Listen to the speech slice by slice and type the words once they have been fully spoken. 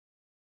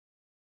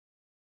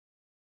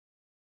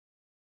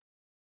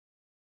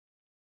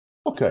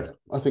Okay,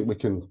 I think we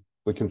can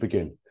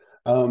begin.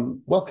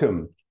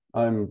 Welcome.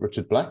 I'm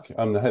Richard Black.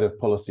 I'm the head of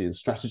policy and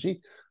strategy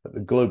at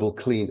the Global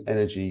Clean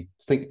Energy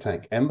think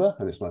tank Ember,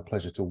 and it's my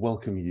pleasure to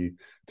welcome you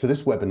to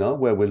this webinar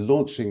where we're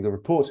launching the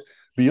report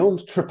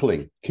Beyond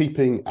Tripling: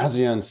 Keeping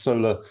ASEAN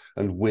Solar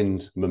and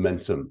Wind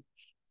Momentum.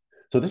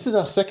 So this is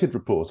our second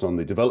report on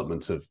the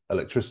development of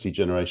electricity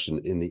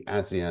generation in the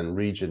ASEAN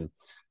region.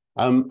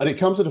 And it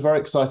comes at a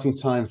very exciting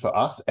time for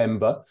us,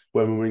 Ember,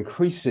 when we're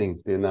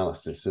increasing the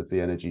analysis of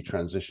the energy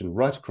transition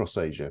right across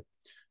Asia,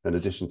 in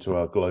addition to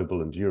our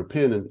global and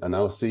European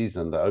analyses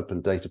and the open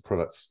data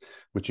products,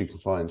 which you can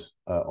find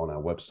on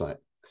our website.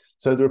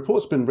 So the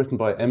report's been written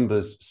by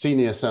Ember's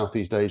Senior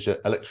Southeast Asia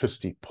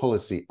Electricity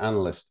Policy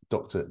Analyst,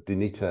 Dr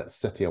Dinita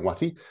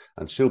Setyawati,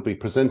 and she'll be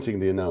presenting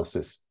the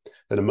analysis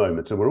in a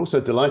moment. And we're also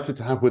delighted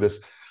to have with us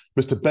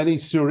Mr. Beni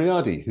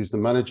Suryadi, who's the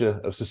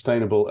Manager of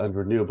Sustainable and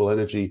Renewable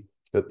Energy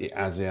at the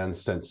ASEAN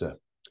Centre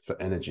for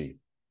Energy.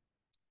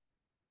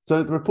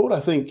 So the report, I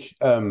think,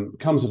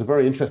 comes at a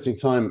very interesting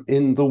time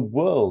in the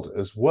world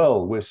as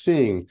well. We're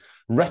seeing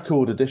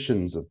record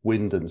additions of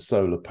wind and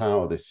solar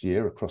power this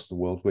year across the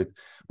world, with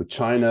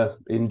China,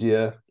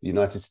 India, the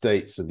United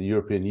States, and the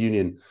European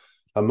Union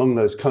among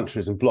those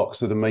countries and blocs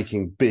that are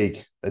making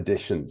big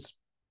additions.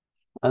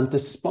 And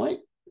despite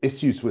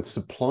issues with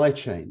supply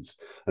chains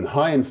and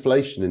high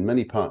inflation in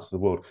many parts of the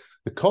world,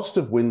 the cost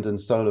of wind and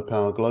solar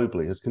power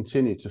globally has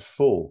continued to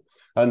fall.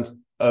 And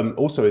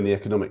also in the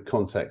economic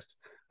context,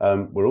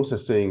 we're also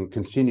seeing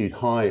continued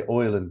high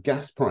oil and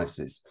gas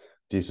prices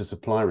due to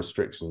supply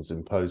restrictions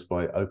imposed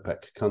by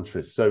OPEC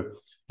countries. So,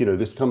 you know,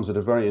 this comes at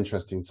a very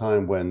interesting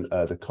time when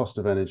the cost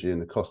of energy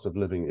and the cost of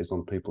living is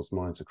on people's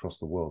minds across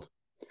the world.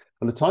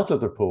 And the title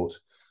of the report,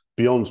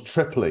 Beyond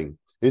Tripling,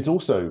 is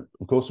also,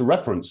 of course, a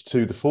reference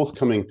to the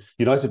forthcoming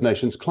United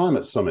Nations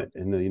Climate Summit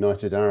in the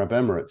United Arab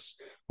Emirates,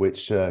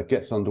 which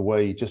gets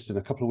underway just in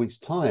a couple of weeks'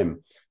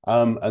 time.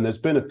 And there's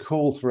been a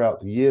call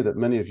throughout the year that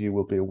many of you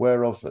will be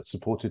aware of, that's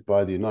supported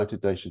by the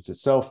United Nations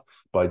itself,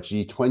 by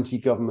G20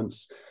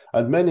 governments,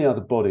 and many other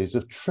bodies,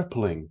 of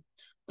tripling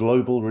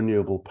global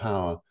renewable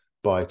power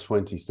by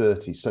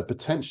 2030. So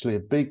potentially a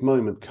big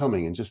moment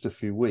coming in just a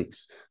few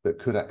weeks that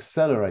could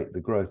accelerate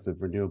the growth of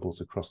renewables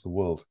across the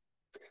world.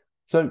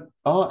 So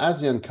are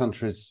ASEAN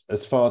countries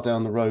as far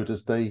down the road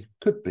as they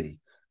could be?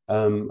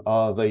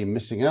 Are they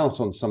missing out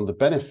on some of the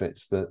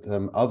benefits that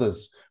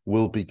others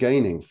will be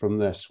gaining from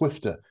their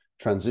swifter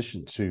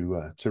transition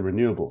to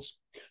renewables?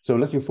 So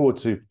looking forward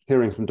to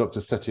hearing from Dr.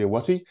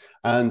 Setyawati,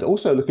 and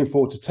also looking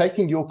forward to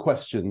taking your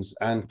questions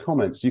and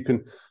comments. You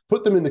can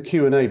put them in the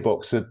Q&A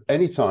box at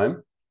any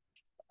time,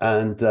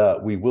 and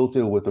we will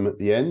deal with them at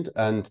the end.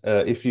 And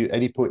if you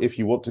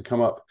want to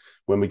come up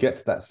when we get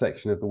to that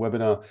section of the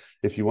webinar,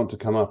 if you want to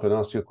come up and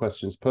ask your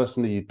questions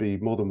personally, you'd be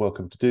more than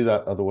welcome to do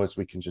that. Otherwise,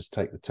 we can just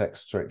take the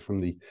text straight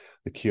from the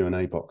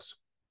Q&A box.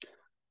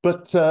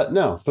 But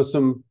now, for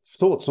some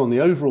thoughts on the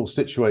overall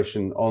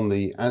situation on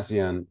the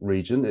ASEAN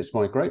region, it's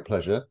my great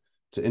pleasure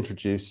to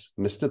introduce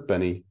Mr.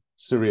 Beni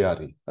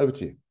Suryadi. Over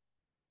to you.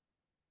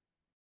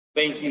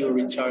 Thank you,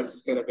 Richard.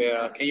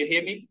 Can you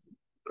hear me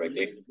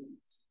correctly?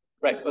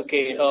 Right.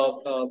 Okay.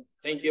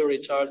 Thank you,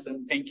 Richard,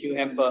 and thank you,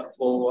 Ember,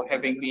 for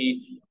having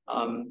me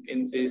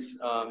in this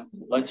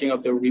launching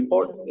of the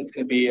report. It's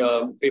going to be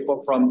a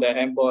report from the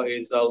Ember.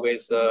 Is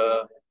always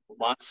a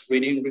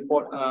must-reading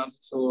report.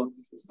 So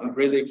I'm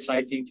really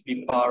excited to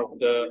be part of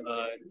the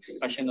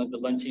discussion of the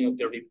launching of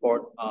the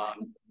report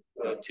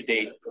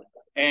today.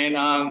 And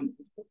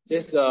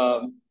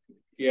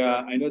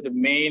yeah, I know the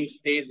main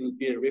stage will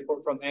be a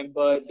report from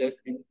Ember.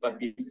 But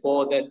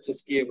before that,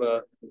 just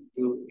to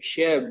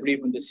share a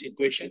brief on the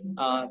situation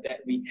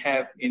that we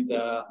have in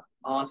the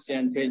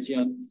ASEAN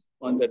region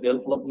on the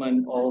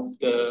development of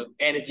the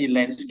energy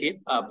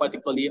landscape,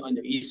 particularly on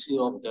the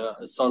issue of the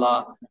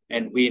solar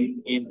and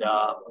wind in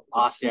the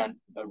ASEAN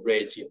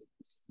region.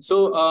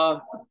 So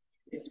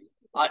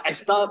I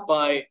start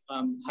by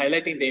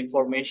highlighting the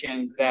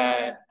information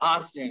that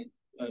ASEAN,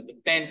 the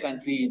 10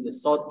 countries in the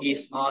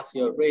Southeast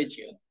Asia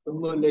region,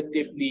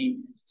 cumulatively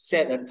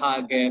set a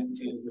target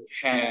to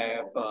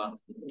have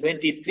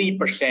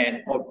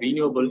 23% of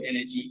renewable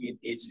energy in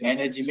its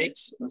energy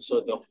mix.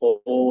 So the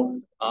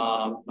whole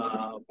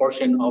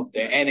portion of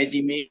the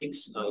energy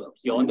mix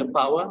beyond the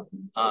power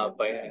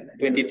by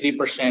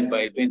 23%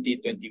 by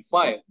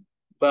 2025.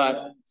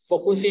 But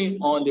focusing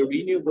on the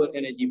renewable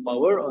energy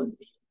power, on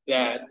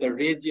that the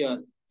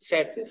region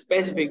sets a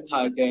specific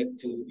target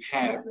to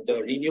have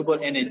the renewable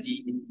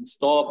energy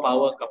installed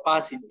power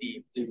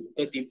capacity to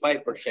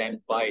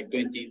 35% by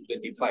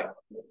 2025.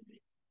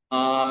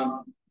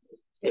 A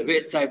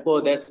bit typo,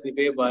 that's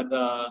debate, but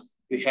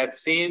we have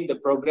seen the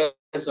progress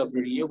of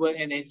renewable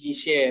energy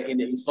share in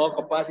the installed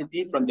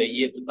capacity from the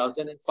year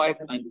 2005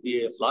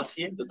 until last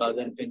year,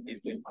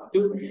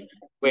 2022,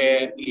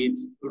 where it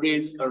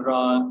reached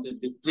around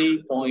the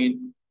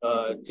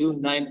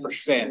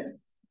 3.29%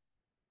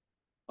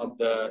 of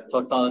the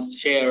total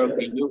share of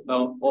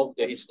renewable of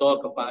the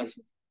installed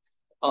capacity.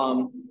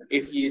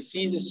 If you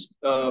see this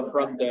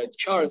from the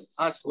charts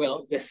as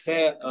well, the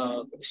share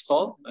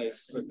stall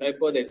is a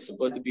typo that's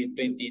supposed to be in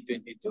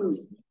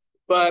 2022.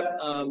 But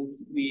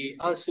we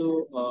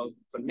also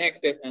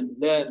connected and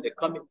learned the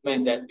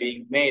commitment that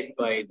being made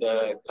by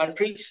the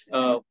countries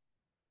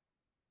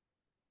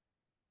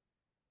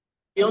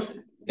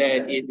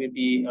that it will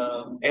be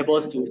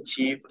able to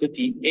achieve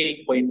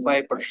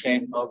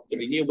 38.5% of the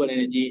renewable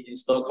energy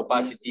installed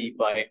capacity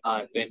by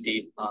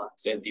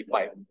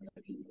 2025.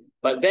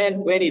 But then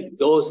when it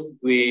goes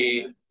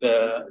with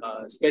the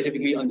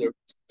specifically on the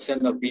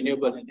percent of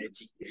renewable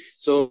energy,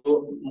 so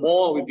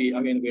more will be,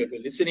 I mean, we'll be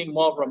listening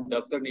more from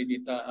Dr.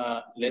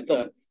 Dinita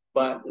later,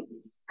 but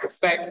the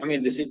fact, I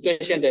mean, the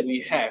situation that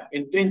we have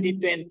in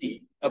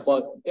 2020,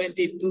 about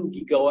 22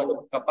 gigawatt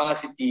of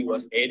capacity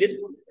was added,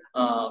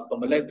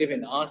 cumulative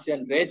in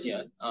ASEAN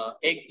region,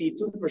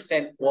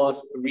 82%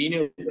 was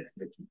renewable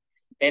energy.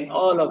 And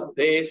all of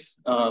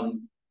this, I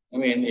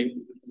mean, it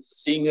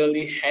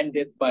singly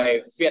handed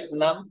by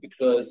Vietnam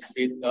because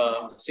it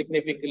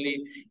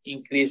significantly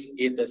increased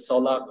in the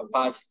solar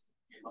capacity.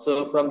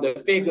 So from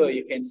the figure,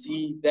 you can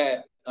see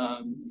that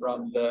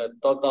from the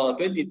total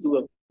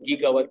 22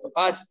 gigawatt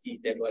capacity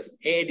that was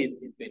added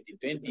in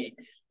 2020,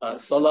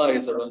 solar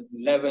is around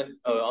 11,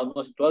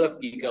 almost 12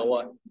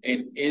 gigawatt,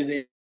 and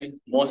is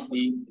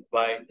mostly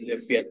by the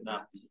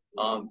Vietnam.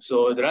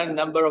 So there are a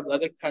number of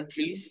other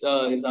countries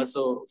is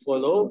also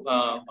follow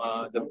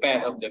the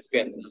path of the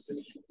Vietnam.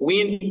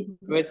 Wind,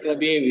 it's going to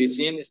be, we've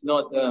seen it's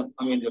not,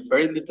 I mean, the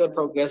very little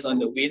progress on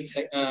the wind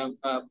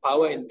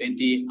power in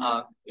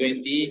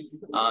 2020.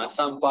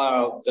 Some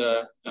part of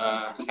the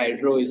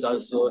hydro is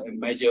also a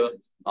measure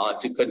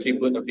to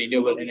contribute to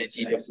renewable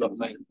energy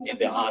development in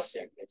the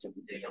ASEAN region.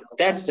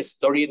 That's the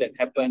story that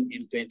happened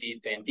in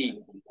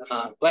 2020.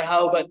 But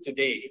how about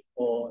today,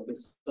 or the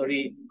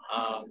story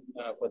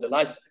for the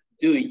last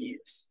 2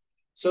 years?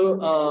 So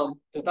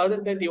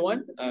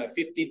 2021,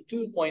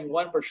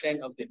 52.1%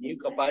 of the new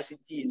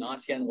capacity in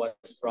ASEAN was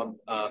from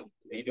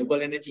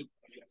renewable energy.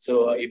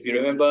 So if you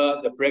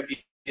remember the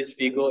previous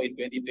figure in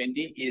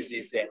 2020 is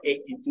this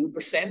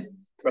 82%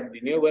 from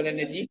renewable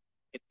energy.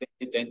 In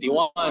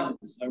 2021,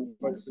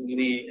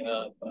 unfortunately,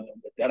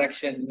 the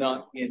direction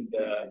not in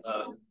the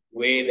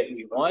way that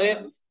we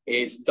wanted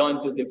is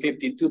down to the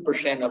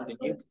 52% of the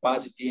new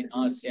capacity in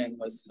ASEAN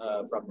was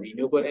from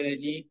renewable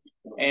energy.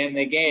 And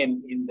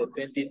again, in the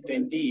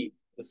 2020,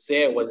 the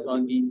share was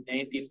only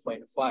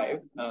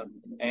 19.5,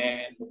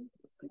 and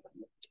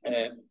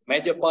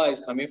major part is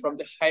coming from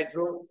the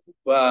hydro,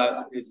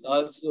 but it's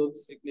also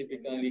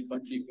significantly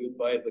contributed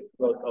by the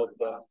growth of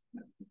the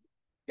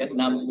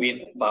Vietnam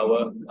wind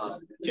power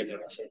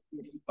generation.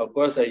 Of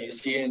course, you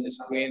see on the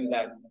screen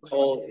that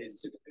coal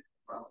is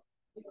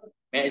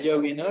major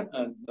winner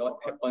and what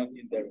happened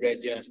in the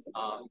region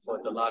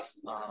for the last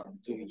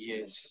 2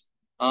 years.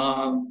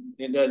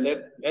 In the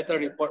letter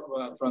report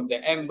from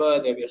the Ember,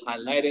 they will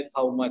highlighted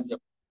how much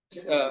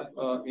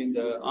in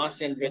the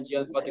ASEAN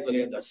region,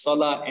 particularly in the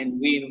solar and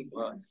wind,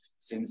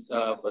 since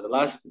for the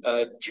last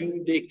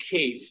 2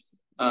 decades.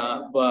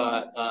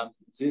 But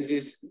this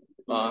is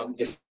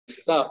the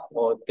stuff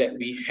or that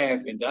we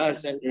have in the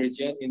ASEAN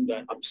region in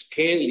the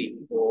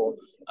upscaling or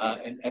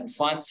in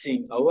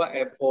advancing our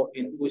effort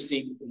in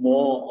pushing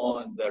more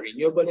on the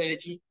renewable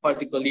energy,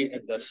 particularly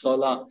in the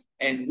solar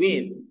and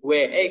wind,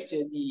 where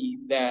actually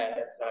that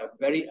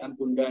very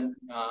abundant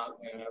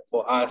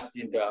for us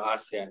in the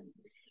ASEAN.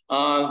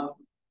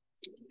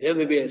 There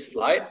will be a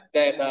slide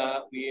that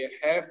we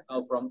have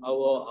from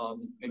our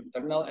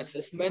internal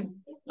assessment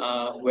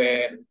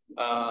where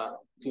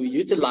to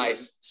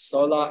utilize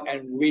solar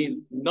and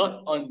wind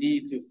not only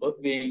to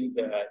fulfill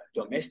the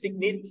domestic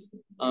needs,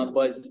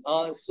 but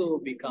also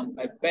become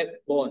a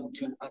backbone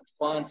to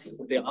advance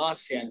the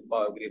ASEAN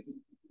power grid.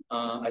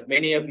 As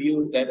many of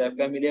you that are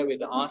familiar with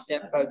the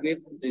ASEAN power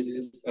grid, this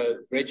is a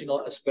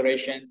regional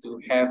aspiration to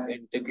have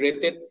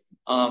integrated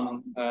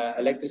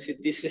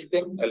electricity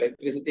system,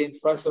 electricity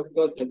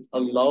infrastructure that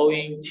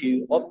allowing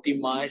to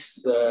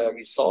optimize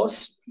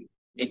resource,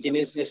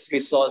 indigenous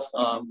resource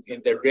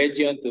in the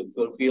region to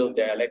fulfill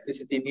the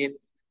electricity need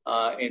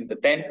in the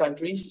 10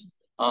 countries.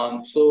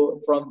 So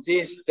from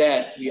this,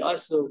 that we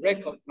also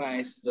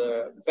recognize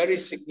the very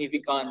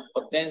significant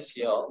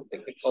potential,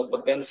 technical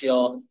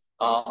potential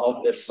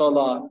of the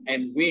solar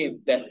and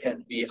wind that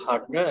can be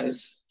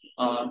harnessed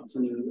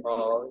to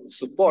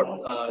support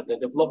the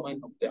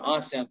development of the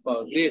ASEAN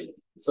power grid,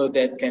 so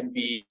that can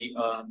be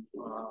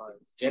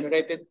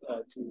generated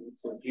to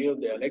fulfill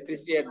the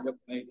electricity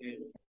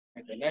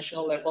at the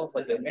national level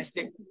for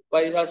domestic,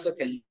 but it also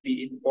can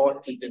be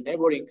imported to the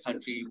neighboring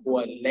country who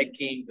are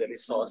lacking the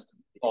resource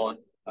on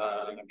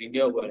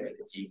renewable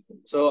energy.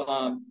 So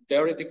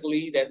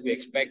theoretically, that we're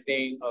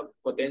expecting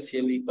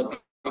potentially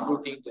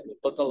contributing to the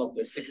total of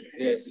the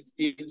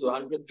 60 to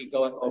 100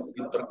 gigawatt of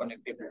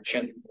interconnected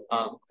production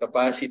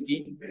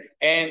capacity.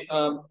 And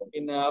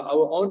in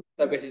our own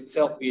database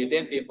itself, we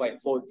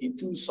identified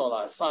 42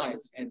 solar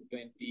sites and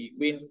 20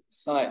 wind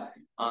sites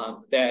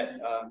that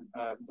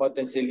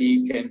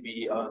potentially can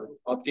be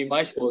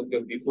optimized or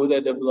can be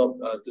further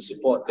developed to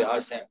support the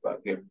ASEAN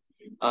program.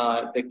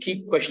 The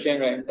key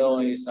question right now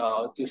is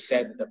how to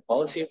set the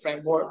policy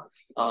framework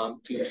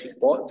to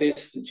support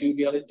this to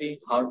reality,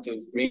 how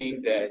to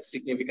bring the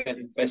significant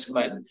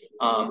investment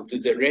to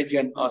the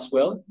region as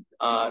well,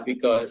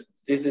 because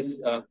this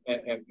is a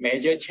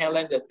major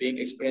challenge that being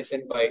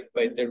experienced by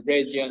the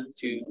region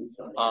to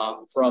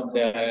from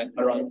the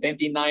around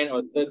 29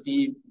 or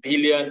 30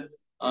 billion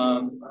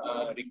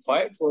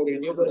required for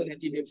renewable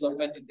energy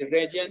development in the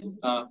region.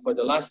 For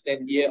the last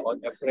 10 years, on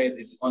average,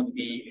 is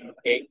only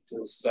 8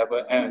 to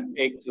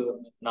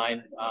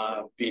 9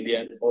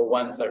 billion, or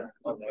 1/3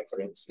 on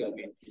average.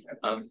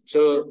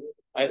 So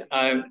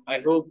I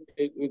hope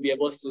it will be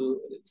able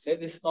to set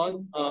this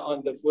on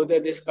the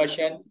further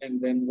discussion, and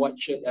then what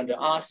should the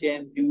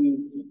ASEAN do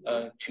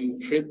to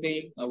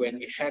tripling when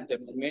we have the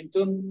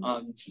momentum.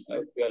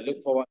 We look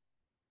forward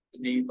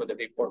to for the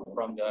report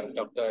from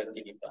Dr.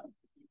 Dinita.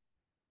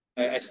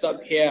 I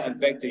stop here and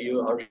back to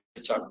you,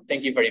 Richard.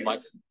 Thank you very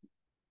much.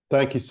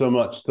 Thank you so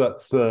much.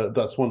 That's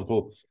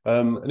wonderful.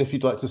 And if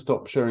you'd like to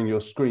stop sharing your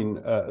screen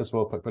as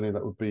well, Pak Beni,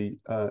 that would be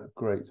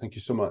great. Thank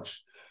you so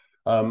much.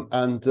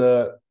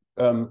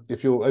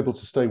 If you're able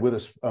to stay with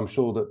us, I'm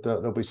sure that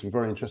there'll be some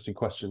very interesting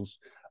questions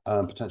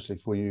potentially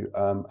for you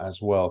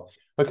as well.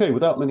 Okay,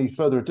 without many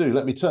further ado,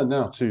 let me turn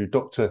now to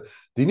Dr.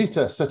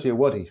 Dinita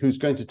Setyawati, who's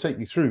going to take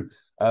you through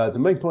the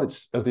main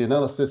points of the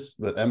analysis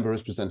that Ember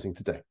is presenting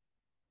today.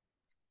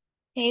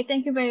 Hey,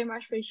 thank you very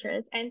much,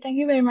 Richard. And thank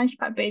you very much,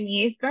 Pak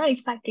Beni. It's a very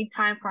exciting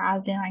time for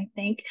ASEAN, I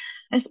think,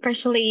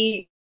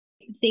 especially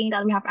seeing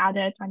that we have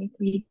added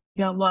 23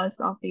 gigawatts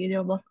of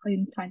renewables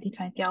in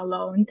 2020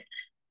 alone.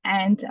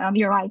 And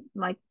you're right,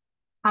 like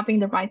having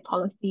the right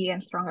policy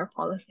and stronger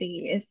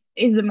policy is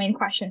the main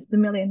question, the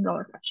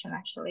million-dollar question,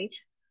 actually.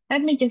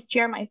 Let me just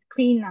share my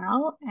screen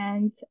now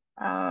and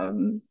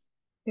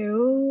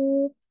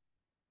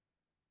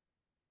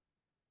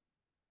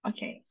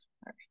okay.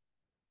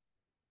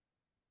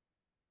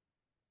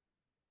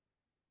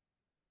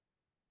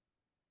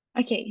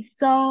 Okay,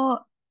 so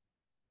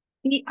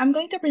I'm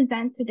going to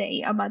present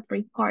today about the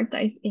report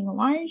that is being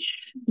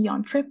launched,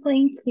 Beyond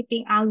Tripling,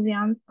 Keeping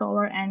ASEAN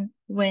Solar and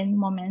Wind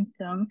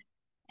Momentum.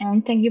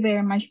 And thank you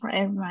very much for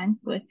everyone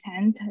who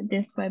attend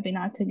this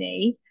webinar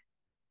today.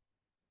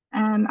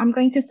 I'm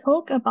going to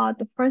talk about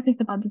the first is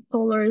about the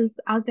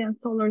ASEAN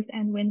Solars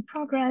and Wind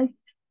progress,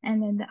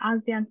 and then the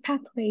ASEAN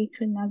pathway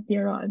to net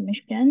zero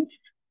emissions.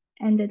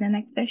 And then the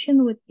next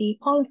session would be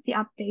policy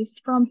updates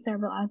from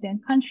several ASEAN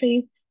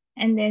countries,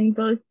 and then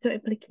goes to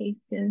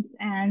applications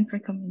and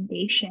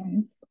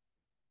recommendations.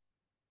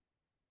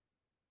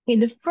 Okay,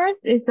 the first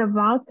is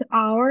about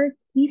our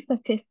key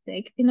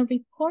statistics. In the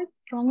report,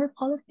 stronger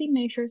policy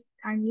measures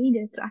are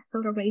needed to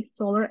accelerate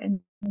solar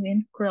and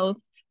wind growth.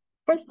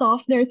 First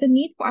off, there is a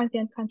need for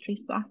ASEAN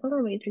countries to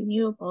accelerate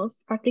renewables,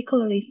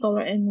 particularly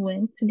solar and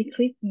wind, to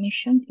decrease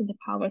emissions in the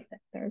power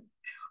sector.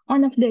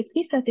 One of the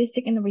key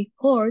statistics in the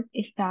report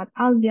is that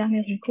ASEAN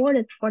has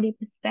recorded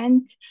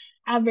 40%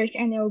 average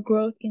annual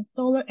growth in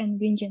solar and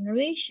wind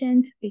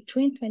generation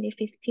between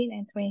 2015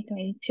 and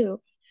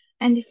 2022.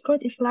 And this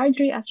growth is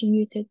largely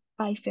attributed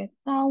by Viet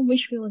Nam,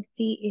 which we will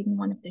see in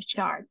one of the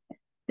charts.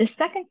 The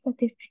second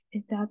statistic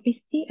is that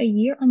we see a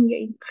year-on-year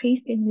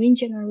increase in wind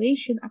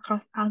generation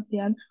across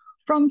ASEAN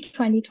from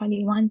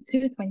 2021 to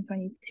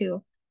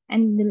 2022.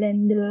 And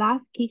then the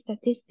last key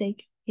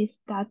statistic is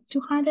that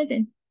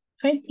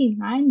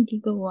 229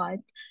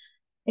 gigawatts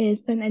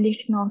is an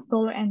additional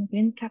solar and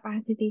wind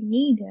capacity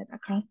needed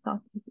across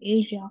Southeast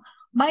Asia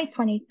by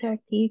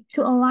 2030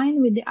 to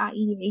align with the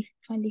IEA's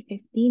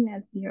 2015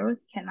 net zero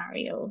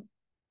scenario.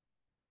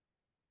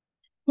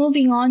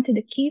 Moving on to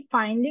the key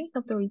findings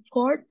of the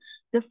report,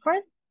 the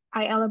first,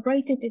 I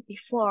elaborated it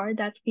before,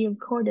 that we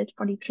recorded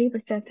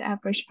 43%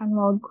 average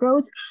annual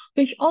growth,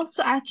 which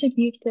also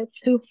attributed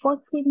to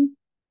 14%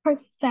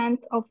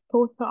 of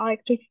total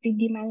electricity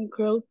demand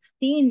growth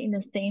seen in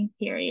the same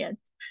period.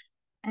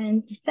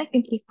 And the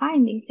second key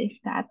finding is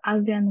that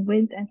ASEAN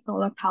wind and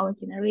solar power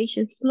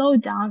generation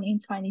slowed down in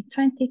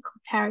 2020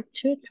 compared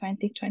to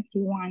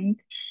 2021.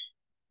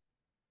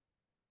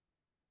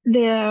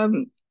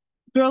 The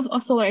growth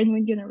of solar and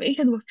wind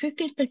generation was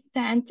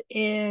 50%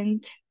 in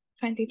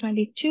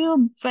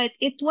 2022, but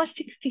it was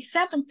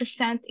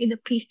 67% in the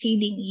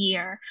preceding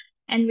year.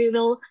 And we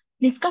will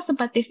discuss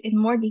about this in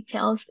more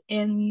details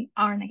in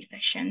our next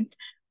sessions.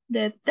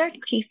 The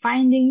third key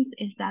findings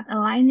is that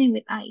aligning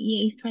with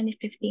IEA's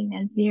 2015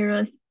 net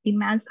zero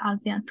demands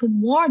ASEAN to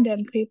more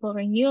than triple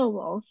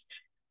renewables.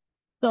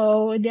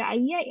 So the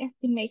IEA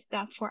estimates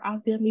that for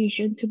ASEAN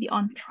region to be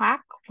on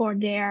track for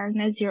their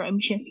net zero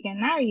emission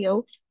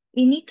scenario,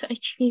 we need to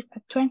achieve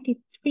a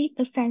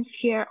 23%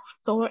 share of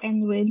solar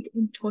and wind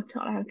in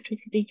total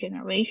electricity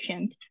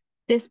generation.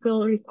 This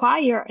will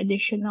require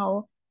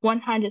additional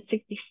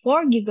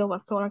 164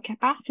 gigawatt solar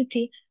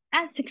capacity,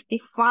 and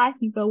 65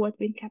 gigawatt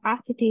wind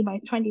capacity by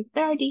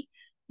 2030,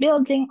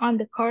 building on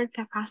the current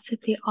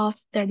capacity of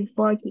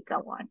 34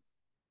 gigawatts.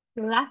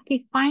 The last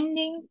key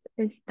findings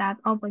is that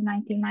over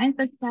 99%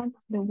 of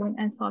the wind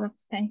and solar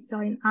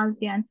potential in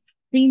ASEAN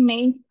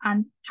remains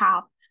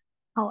untapped.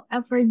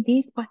 However,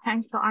 these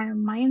potential are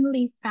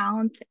mainly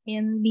found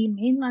in the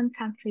mainland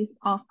countries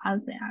of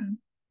ASEAN.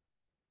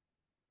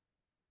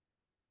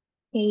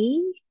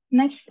 Okay,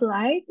 next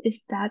slide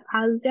is that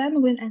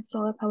ASEAN wind and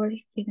solar power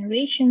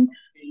generation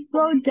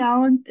slowed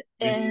down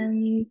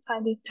in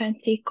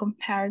 2020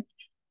 compared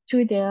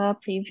to the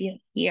previous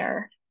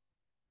year.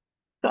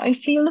 So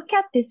if you look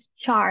at this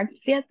chart,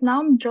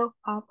 Vietnam drove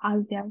up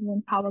ASEAN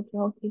wind power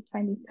growth in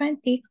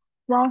 2020,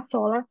 while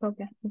solar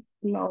progresses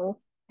slow.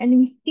 And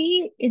we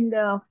see in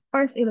the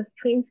first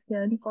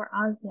illustration for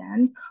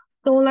ASEAN,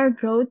 solar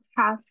growth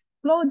has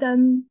slowed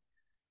down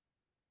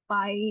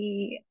by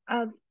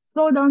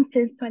slowed down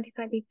since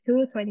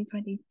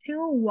 2022,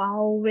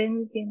 while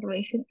wind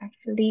generation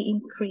actually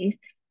increased.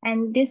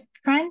 And this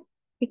trend,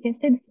 you can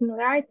see the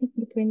similarities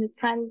between the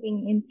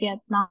trending in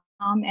Vietnam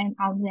and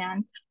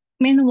ASEAN.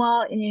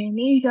 Meanwhile, in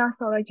Indonesia,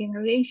 solar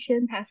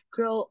generation has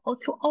grown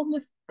to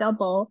almost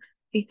double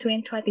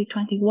between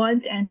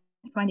 2021 and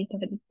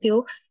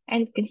 2022.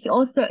 And you can see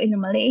also in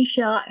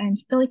Malaysia and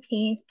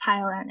Philippines,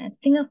 Thailand, and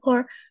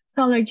Singapore,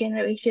 solar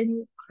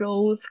generation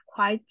grows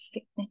quite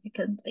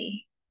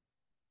significantly.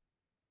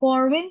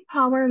 For wind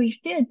power, we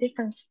see a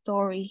different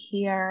story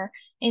here.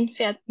 In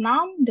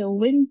Vietnam, the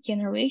wind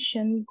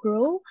generation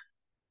grew,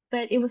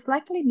 but it was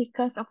likely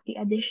because of the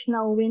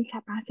additional wind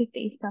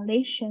capacity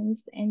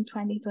installations in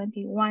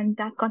 2021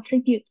 that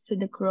contributes to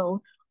the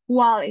growth,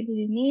 while in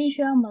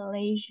Indonesia,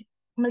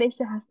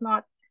 Malaysia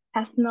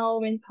has no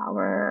wind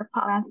power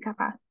plant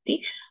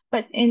capacity,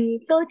 but in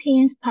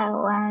Philippines,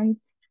 Thailand,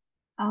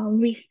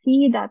 we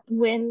see that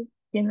wind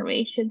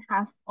generation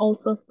has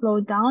also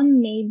slowed down,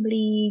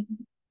 mainly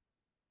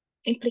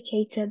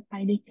implicated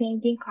by the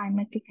changing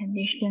climatic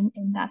condition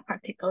in that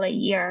particular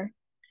year.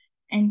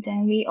 And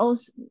then we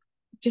also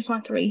just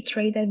want to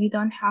reiterate that we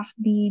don't have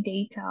the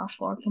data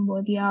for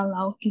Cambodia,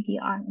 Laos,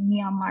 PDR, and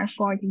Myanmar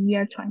for the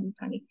year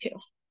 2022.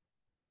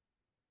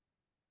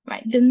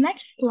 Right, the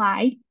next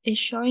slide is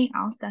showing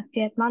us that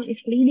Vietnam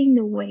is leading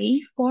the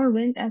way for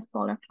wind and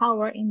solar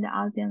power in the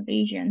ASEAN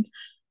regions.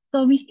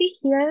 So we see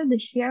here the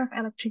share of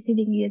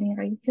electricity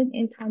generation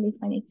in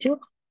 2022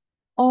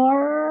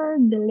 or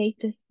the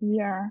latest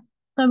year.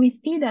 So we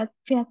see that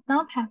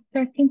Vietnam has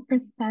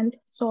 13%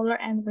 solar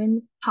and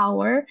wind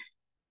power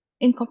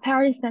in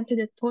comparison to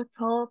the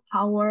total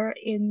power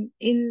in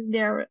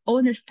their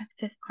own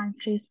respective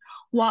countries,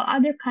 while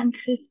other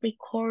countries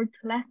record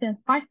less than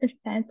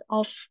 5%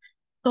 of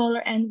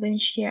solar and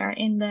wind share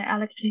in the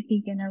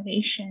electricity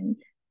generation.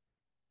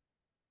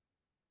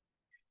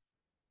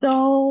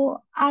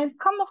 So I've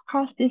come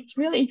across this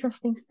really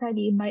interesting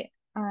study by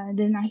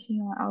the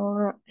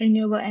National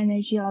Renewable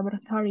Energy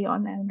Laboratory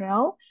on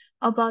Ember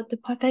about the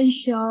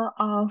potential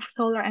of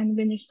solar and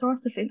wind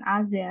resources in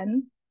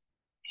ASEAN.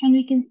 And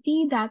we can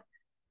see that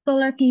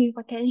solar PV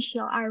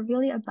potential are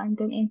really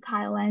abundant in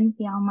Thailand,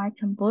 Myanmar,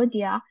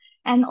 Cambodia,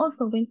 and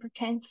also wind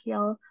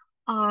potential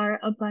are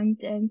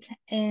abundant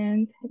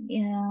in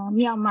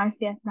Myanmar,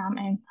 Vietnam,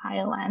 and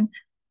Thailand.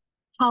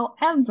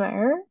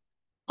 However,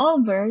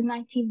 over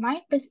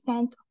 99%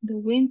 of the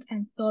wind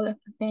and solar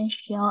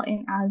potential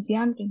in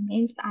ASEAN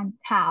remains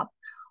untapped,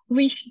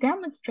 which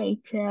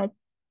demonstrated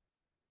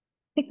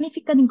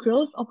significant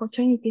growth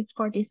opportunities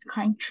for this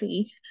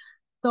country.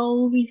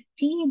 So we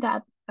see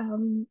that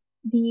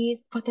the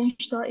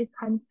potential is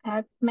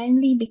untapped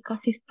mainly because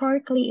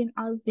historically in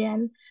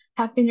ASEAN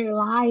have been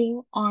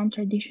relying on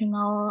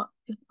traditional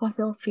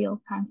fossil fuel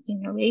plant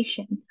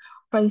generations,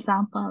 for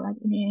example, like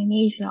in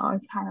Indonesia or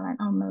Thailand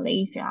or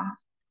Malaysia.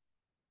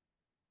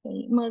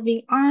 Okay,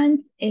 moving on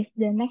is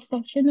the next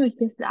section,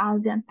 which is the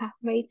ASEAN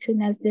pathway to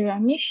net zero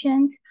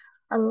emissions,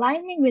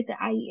 aligning with the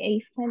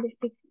IEA's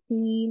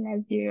 2060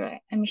 net zero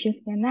emission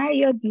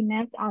scenario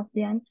demands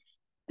ASEAN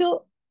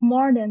to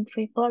more than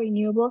triple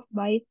renewables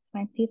by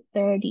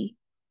 2030.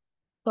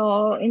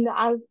 So in the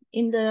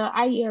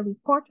IEA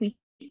report, we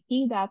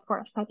see that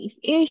for Southeast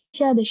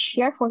Asia, the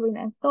share for wind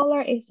and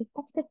solar is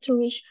expected to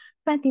reach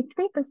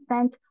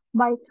 23%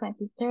 by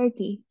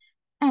 2030.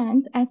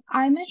 And as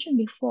I mentioned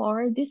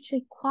before, this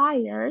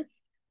requires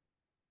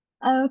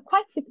a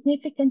quite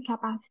significant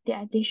capacity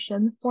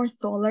addition for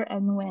solar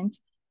and wind.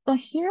 So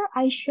here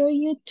I show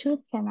you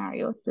two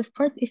scenarios. The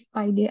first is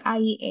by the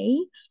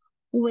IEA,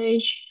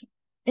 which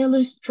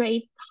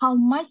illustrates how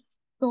much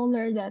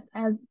solar that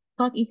as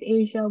Southeast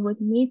Asia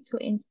would need to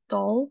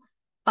install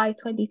by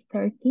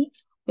 2030,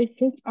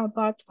 which is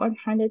about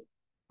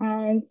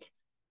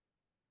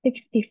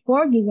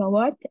 164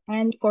 gigawatts,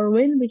 and for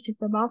wind, which is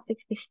about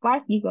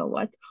 65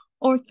 gigawatts,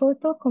 or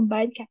total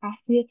combined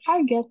capacity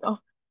target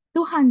of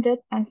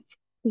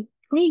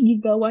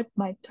 263 gigawatts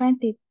by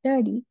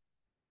 2030,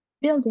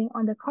 building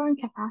on the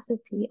current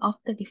capacity of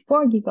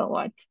 34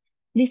 gigawatts.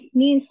 This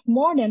means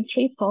more than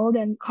triple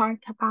than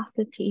current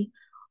capacity,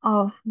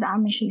 of the I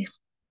mentioned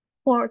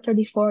before,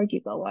 34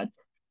 gigawatts.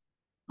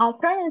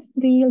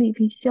 Alternatively,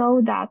 we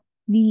show that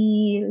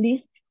the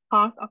least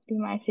cost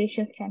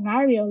optimization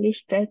scenario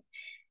listed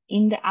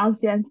in the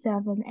ASEAN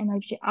 7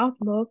 energy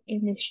outlook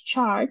in this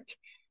chart,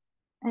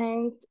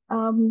 and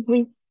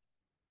we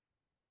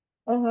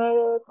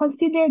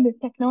consider the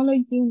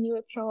technology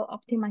neutral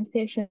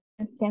optimization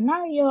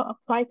scenario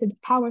applied to the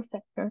power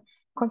sector,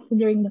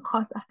 considering the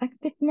cost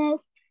effectiveness,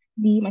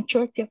 the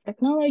maturity of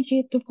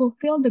technology to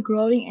fulfill the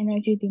growing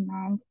energy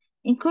demand,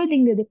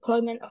 including the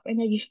deployment of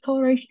energy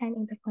storage and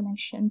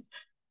interconnections.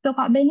 So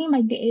Pak Beni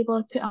might be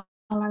able to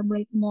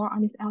elaborate more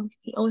on this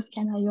LCO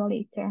scenario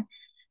later.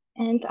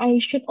 And I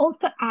should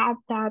also add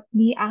that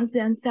the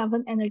ASEAN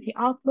 7 Energy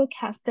Outlook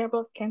has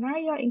several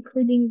scenarios,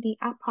 including the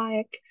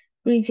APEC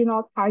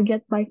regional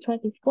target by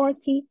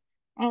 2040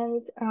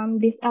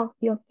 and this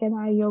LCO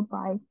scenario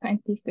by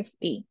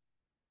 2050.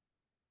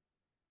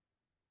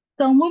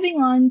 So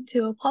moving on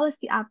to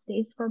policy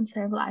updates from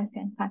several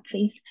ASEAN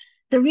countries.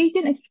 The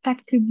region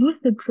expects to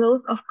boost the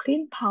growth of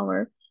clean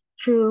power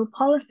through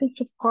policy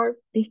support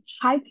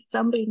despite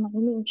some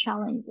remaining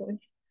challenges.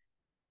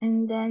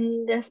 And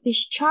then there's this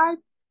chart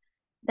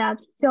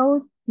that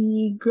shows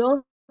the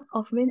growth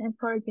of wind and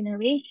solar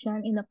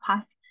generation in the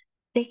past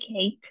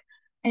decade.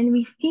 And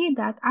we see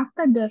that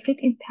after the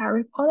feed-in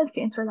tariff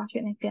policy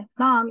introduction in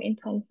Vietnam in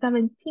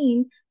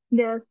 2017,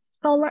 the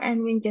solar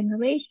and wind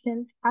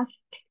generation has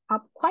picked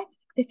up quite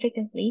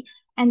significantly,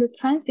 and the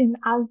trends in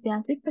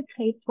ASEAN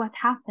replicates what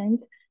happened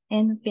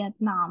in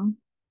Vietnam.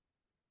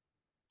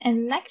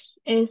 And next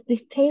is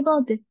this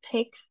table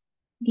depicts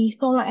the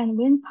solar and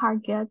wind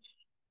targets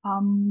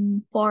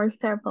for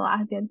several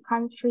ASEAN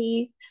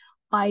countries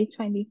by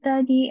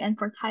 2030, and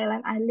for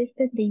Thailand, I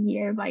listed the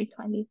year by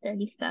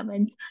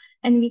 2037.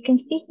 And we can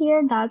see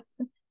here that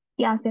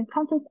the ASEAN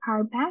countries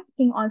are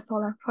banking on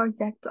solar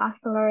projects to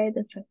accelerate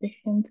the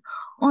transition.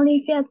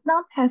 Only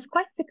Vietnam has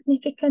quite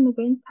significant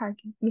wind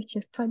target, which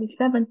is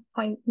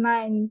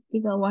 27.9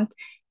 gigawatts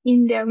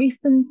in their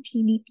recent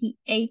PDP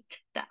 8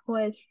 that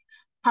was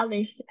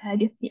published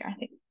this year, I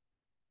think.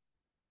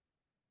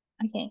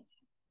 Okay.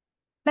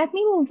 Let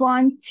me move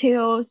on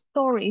to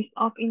stories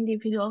of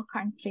individual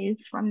countries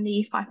from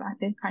the 5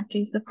 ASEAN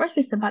countries. The first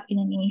is about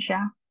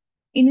Indonesia.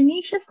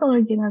 Indonesia's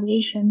solar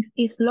generation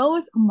is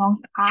lowest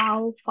amongst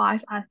all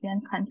 5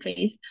 ASEAN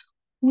countries.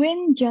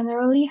 Wind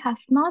generally has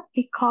not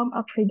become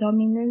a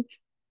predominant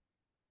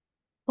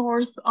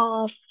source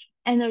of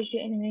energy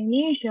in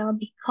Indonesia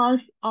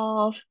because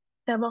of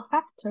several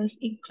factors,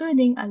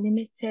 including a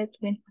limited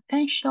wind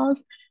potentials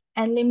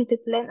and limited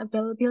land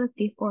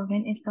availability for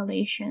wind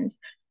installations.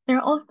 There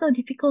are also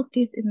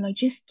difficulties in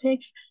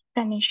logistics,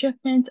 sending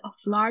shipments of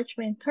large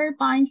wind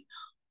turbines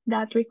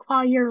that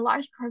require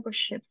large cargo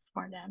ships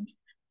for them.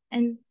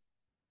 And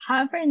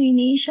however,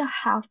 Indonesia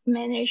has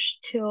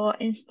managed to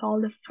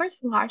install the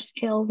first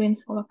large-scale wind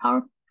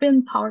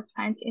power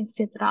plant in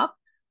Sidrap,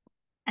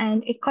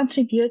 and it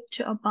contributed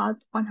to about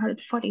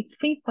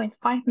 143.5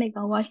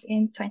 megawatts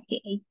in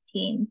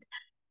 2018.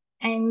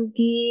 And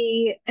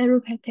the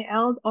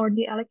RUPTL, or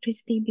the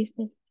Electricity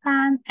Business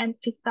Plan,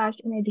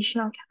 envisaged an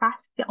additional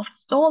capacity of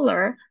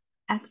solar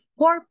at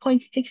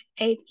 4.68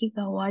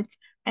 gigawatts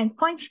and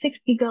 0.6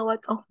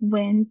 gigawatts of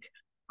wind.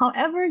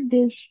 However,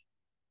 these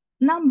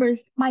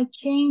numbers might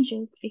change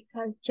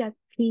because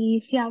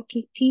the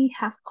CIPP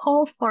has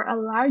called for a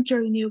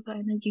larger renewable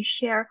energy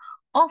share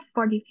of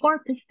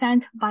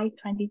 44% by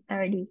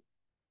 2030.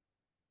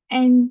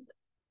 And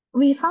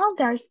we found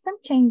there are some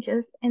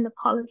changes in the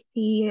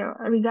policy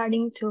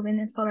regarding to wind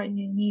and solar in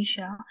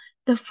Indonesia.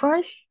 The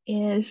first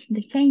is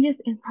the changes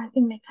in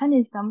pricing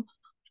mechanism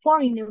for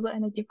renewable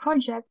energy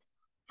projects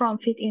from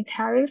feed-in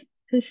tariff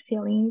to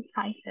ceiling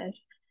prices.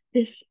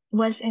 This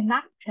was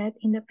enacted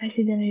in the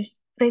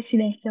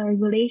Presidential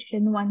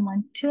Regulation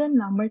 112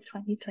 number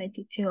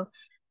 2022.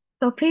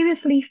 So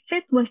previously,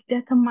 FIT was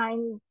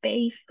determined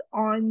based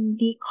on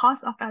the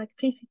cost of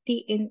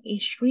electricity in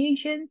each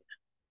region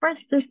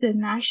versus the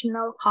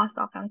national cost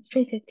of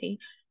electricity.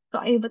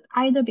 So it would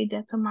either be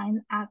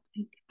determined at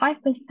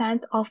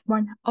 85% of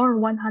one or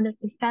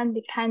 100%,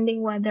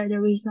 depending whether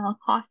the regional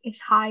cost is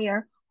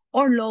higher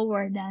or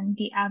lower than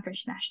the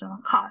average national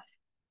cost.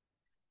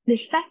 The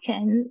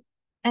second,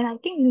 and I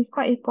think this is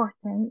quite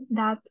important,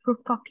 that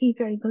rooftop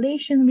PV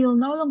regulation will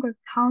no longer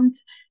count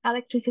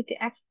electricity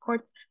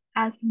exports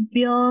as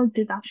bill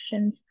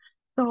deductions.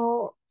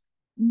 So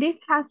this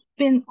has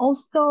been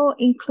also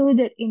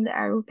included in the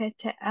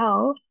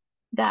RUPTL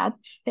that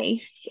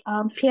states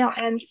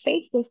PLN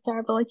faces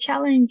several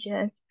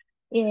challenges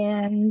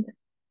in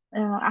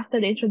after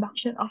the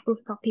introduction of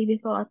rooftop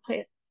PV solar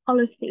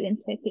policy in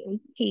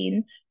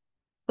 2018.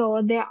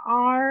 So there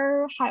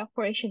are high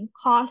operation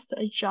costs to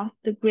adjust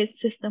the grid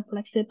system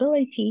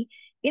flexibility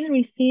in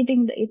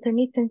receiving the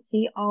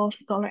intermittency of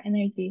solar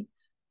energy.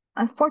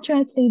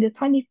 Unfortunately, the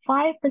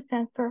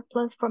 25%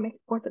 surplus from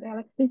exported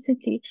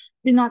electricity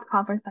do not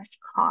cover such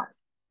costs.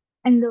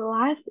 And the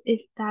last is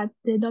that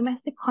the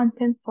domestic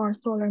content for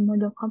solar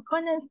module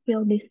components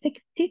will be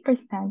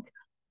 60%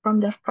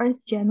 from the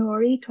 1st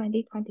January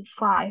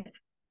 2025.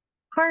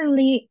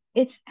 Currently,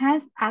 it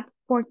stands at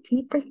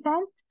 40%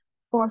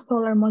 for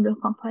solar module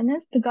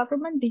components. The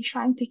government been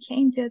trying to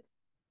change it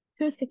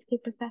to 60%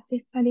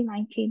 since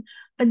 2019,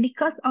 but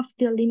because of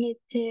the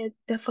limited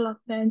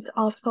development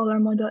of solar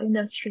module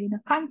industry in the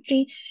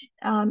country,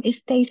 it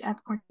stays at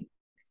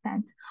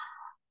 40%.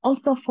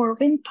 Also, for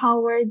wind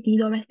power, the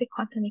domestic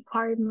content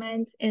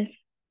requirement is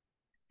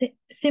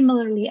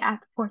similarly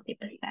at 40%.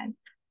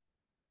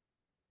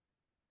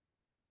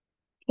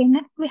 Okay,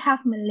 next we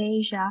have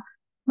Malaysia.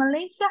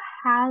 Malaysia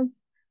has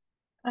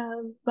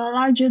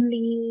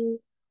largely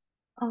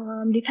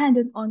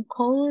dependent on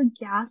coal,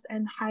 gas,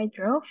 and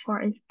hydro for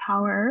its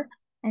power,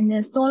 and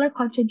the solar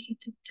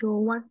contributed to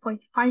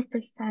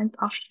 1.5%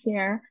 of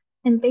share.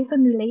 And based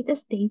on the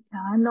latest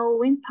data, no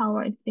wind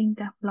power is being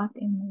developed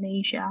in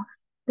Malaysia.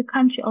 The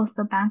country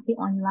also banking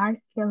on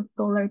large-scale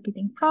solar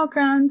bidding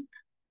programs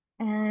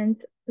and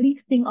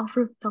leasing of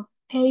rooftop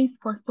space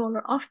for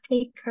solar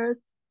off-takers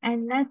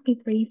and net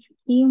metering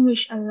scheme,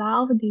 which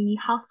allow the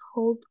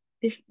household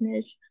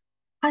business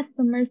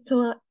customers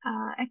to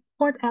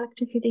export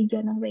electricity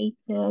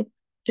generated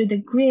to the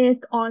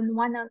grid on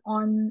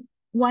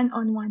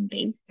one-on-one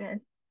basis.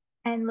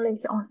 And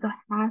Malaysia also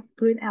has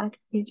green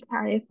electricity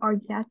tariff or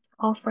JET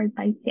offered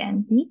by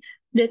TNB,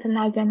 the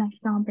Tenaga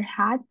Nasional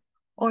Berhad,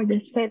 or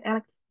the state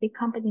electricity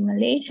company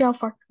Malaysia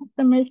for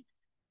customers,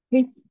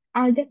 which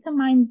are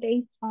determined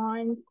based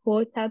on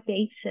quota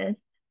basis.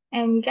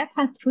 And GET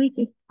has reached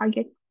its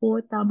target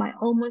quota by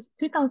almost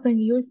 2,000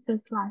 users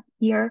last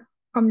year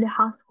from the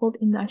household,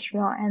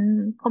 industrial,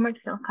 and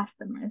commercial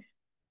customers.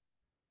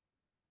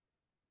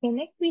 Okay,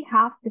 next we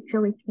have the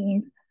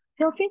Philippines.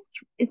 Philippines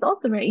is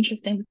also very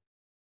interesting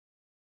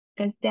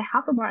because they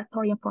have a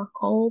moratorium for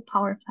coal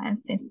power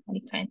plants since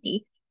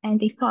 2020, and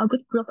they saw a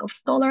good growth of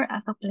solar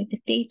as of the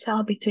latest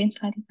data between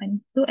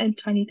 2022 and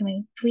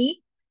 2023.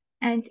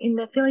 And in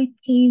the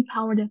Philippine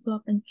Power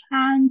Development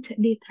Plant,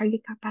 the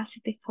target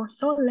capacity for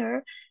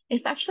solar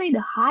is actually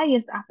the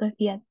highest after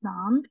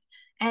Vietnam,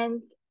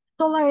 and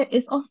solar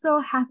is also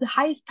has the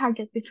highest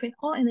target between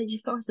all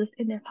energy sources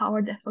in their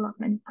power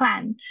development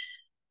plan.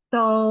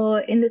 So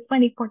in the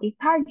 2040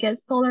 target,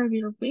 solar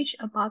will reach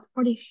about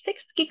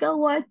 46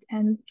 gigawatts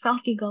and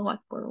 12 gigawatts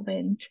for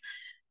wind.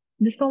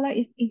 The solar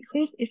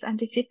increase is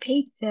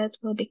anticipated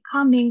will be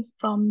coming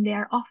from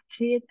their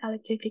off-grid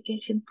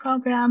electrification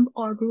program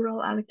or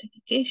rural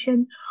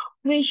electrification,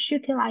 which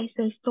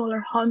utilizes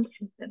solar home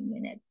system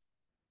units.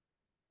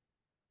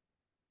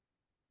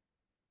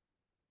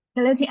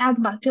 So let me add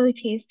about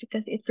Philippines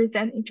because it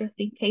presents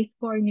interesting case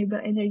for renewable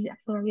energy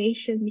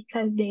acceleration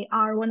because they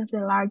are one of the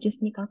largest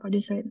nickel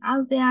producers in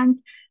ASEAN.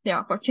 There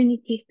are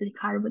opportunities to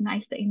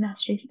decarbonize the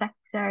industry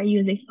sector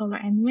using solar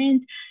and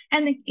wind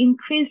and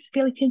increase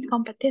Philippines'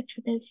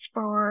 competitiveness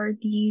for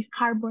the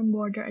carbon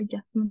border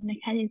adjustment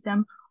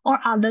mechanism or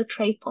other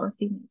trade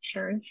policy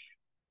measures.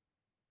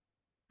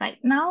 Right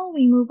now,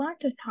 we move on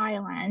to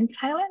Thailand.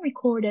 Thailand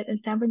recorded a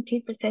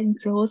 17%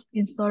 growth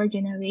in solar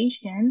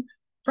generation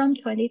from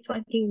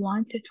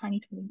 2021 to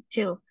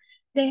 2022.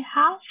 They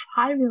have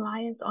high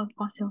reliance on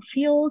fossil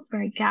fuels,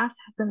 where gas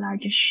has the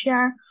largest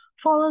share,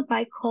 followed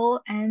by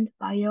coal and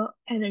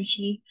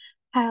bioenergy.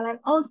 Thailand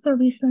also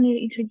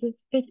recently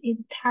introduced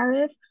feed-in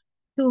tariff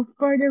to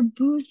further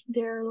boost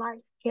their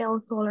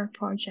large-scale solar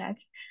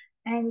projects.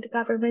 And the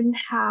government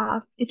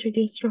have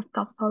introduced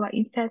rooftop solar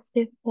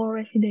incentive for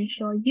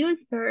residential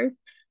users.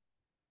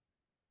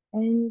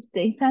 And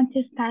the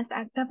incentive stands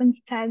at 7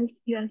 cents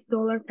US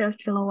dollar per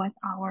kilowatt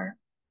hour.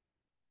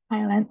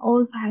 Thailand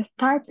also has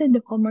started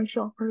the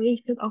commercial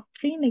operation of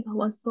 3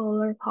 megawatt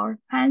solar power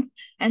plants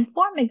and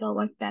 4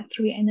 megawatt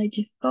battery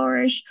energy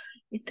storage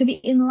to be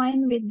in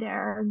line with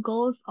their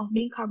goals of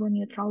being carbon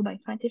neutral by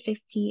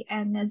 2050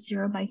 and net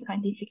zero by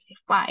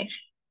 2065.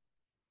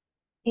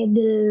 And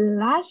the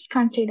last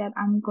country that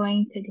I'm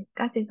going to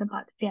discuss is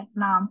about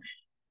Vietnam.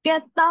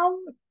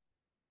 Vietnam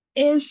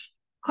is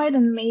quite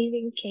an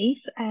amazing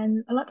case,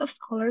 and a lot of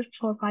scholars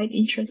provide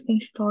interesting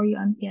story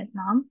on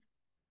Vietnam.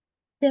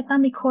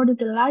 Vietnam recorded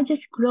the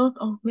largest growth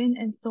of wind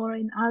and solar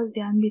in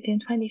ASEAN between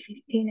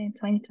 2015 and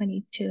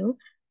 2022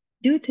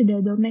 due to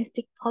the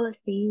domestic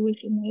policy,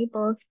 which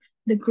enables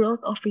the growth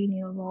of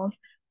renewables.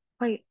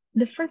 Right.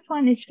 The first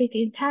one is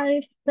feed-in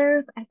tariffs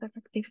served as an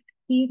effective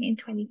scheme in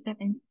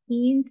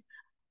 2017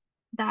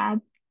 that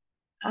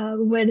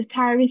where the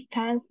tariff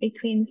stands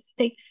between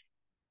 6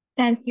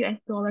 cents US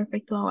dollar per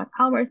kilowatt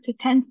hour to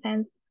 10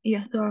 cents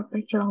US dollar per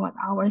kilowatt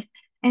hours.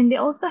 And they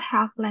also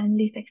have land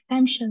lease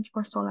exemptions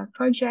for solar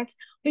projects,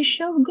 which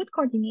show good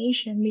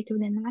coordination between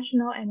the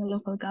national and the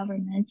local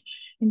governments.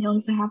 And they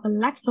also have a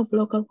lack of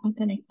local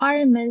content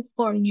requirements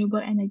for renewable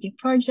energy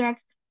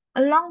projects,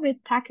 along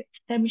with tax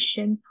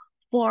exemption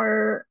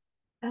for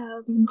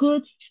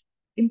goods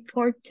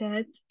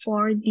imported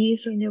for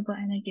these renewable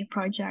energy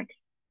projects.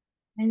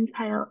 And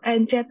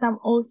Vietnam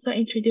also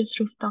introduced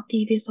rooftop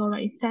PV solar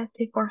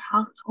incentive for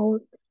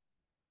households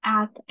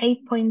at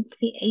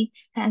 8.38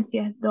 cents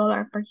US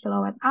dollar per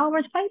kilowatt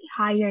hour, slightly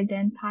higher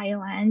than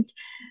Thailand.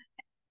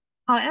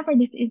 However,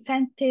 this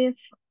incentive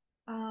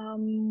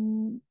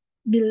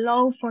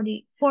below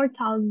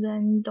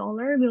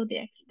 $44,000 will be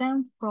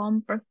exempt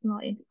from personal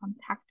income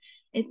tax.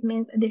 It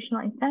means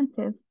additional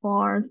incentives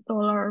for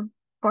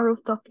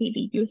rooftop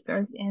PV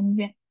users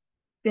in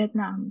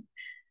Vietnam.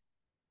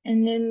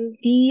 And then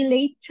the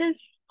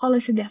latest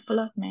policy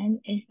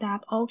development is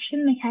that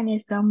auction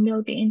mechanism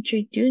will be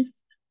introduced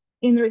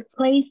in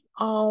place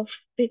of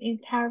feed-in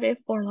tariff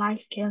for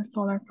large-scale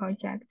solar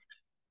projects.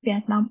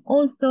 Vietnam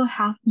also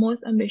have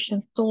most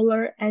ambitious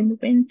solar and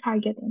wind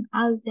target in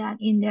ASEAN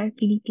in their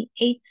PDP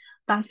 8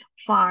 thus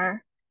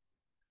far.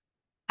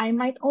 I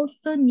might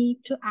also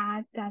need to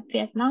add that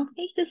Vietnam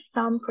faces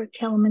some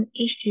curtailment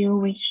issue,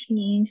 which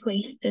means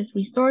wasted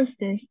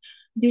resources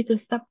due to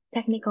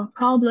sub-technical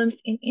problems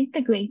in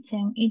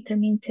integrating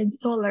intermittent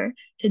solar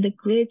to the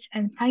grids,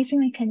 and pricing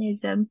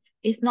mechanism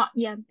is not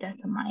yet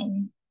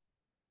determined.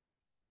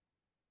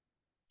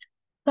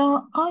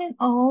 So all in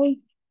all,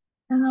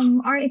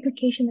 our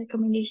application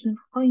recommendation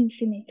for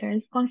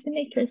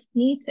policymakers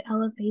need to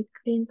elevate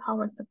clean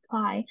power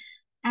supply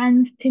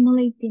and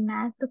stimulate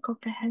demand through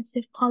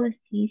comprehensive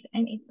policies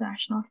and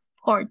international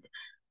support.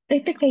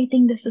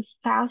 Replicating the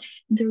success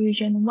the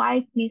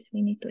region-wide means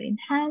we need to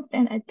enhance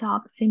and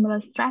adopt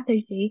similar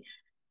strategy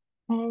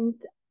and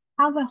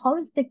have a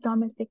holistic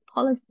domestic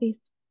policy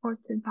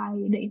supported by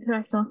the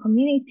international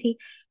community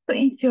to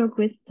ensure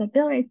grid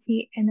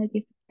stability,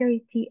 energy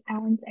security,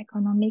 and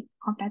economic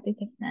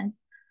competitiveness.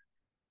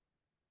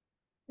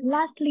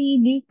 Lastly,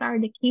 these are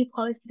the key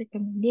policy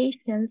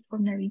recommendations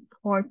from the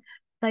report.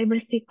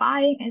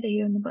 Diversifying and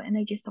renewable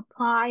energy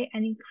supply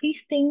and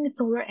increasing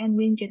solar and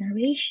wind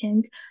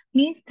generations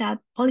means that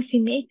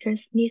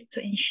policymakers need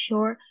to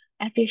ensure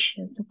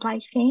efficient supply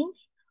chains,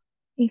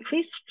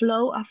 increased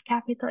flow of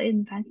capital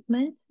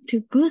investments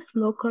to boost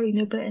local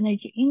renewable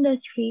energy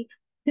industry,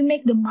 to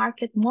make the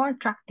market more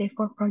attractive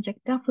for project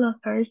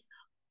developers,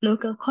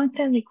 local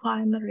content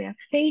requirement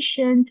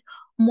relaxations,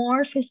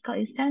 more fiscal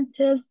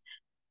incentives,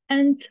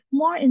 and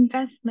more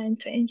investment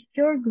to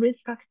ensure grid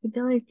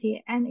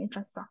flexibility and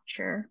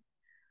infrastructure.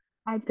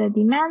 At the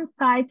demand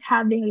side,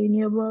 having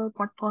renewable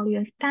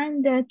portfolio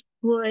standard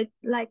would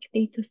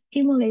likely to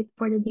stimulate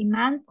for the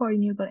demand for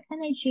renewable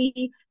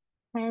energy,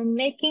 and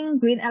making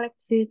green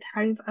electricity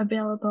tariff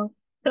available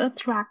to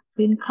attract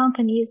green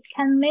companies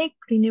can make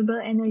renewable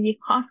energy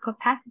cost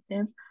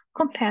competitive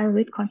compared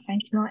with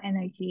conventional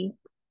energy.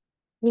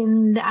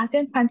 In the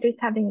ASEAN countries,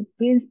 having a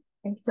green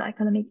special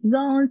economic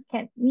zones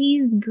can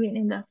ease green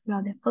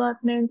industrial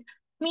development,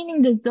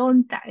 meaning the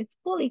zone that is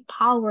fully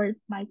powered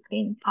by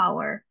clean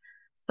power.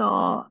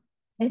 So,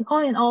 in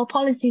all,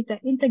 policies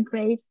that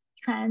integrate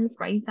trends,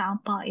 for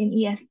example, in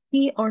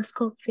ESG or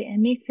scope 3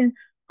 emission,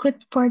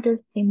 could further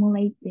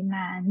stimulate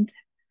demand.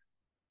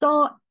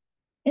 So,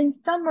 in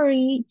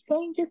summary,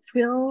 changes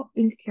will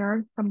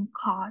incur some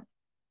cost.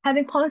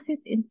 Having policies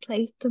in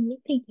place to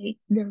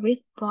mitigate the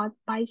risk brought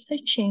by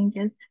such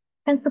changes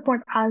can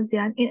support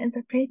ASEAN in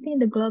interpreting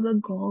the global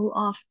goal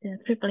of the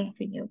tripling of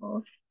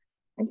renewables.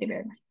 Thank you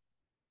very much.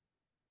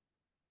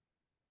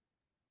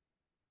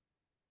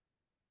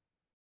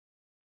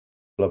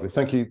 Lovely.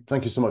 Thank you.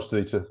 Thank you so much,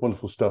 Dinita.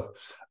 Wonderful stuff.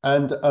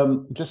 And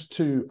just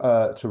to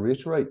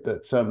reiterate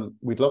that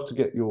we'd love to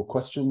get your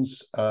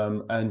questions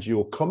and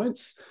your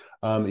comments.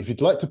 If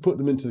you'd like to put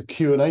them into the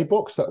Q&A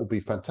box, that would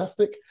be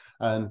fantastic.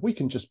 And we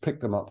can just pick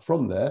them up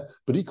from there.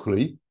 But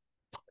equally,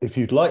 if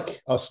you'd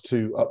like us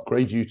to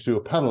upgrade you to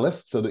a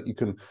panelist so that you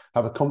can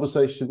have a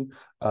conversation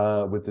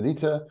with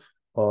Dinita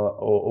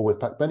or with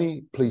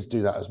Beni, please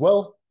do that as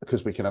well,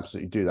 because we can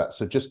absolutely do that.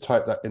 So just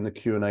type that in the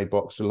Q&A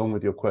box along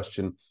with your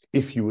question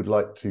if you would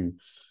like to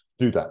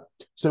do that.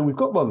 So we've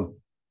got one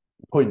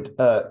point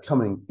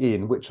coming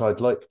in, which I'd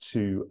like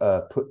to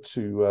put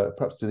to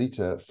perhaps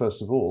Dinita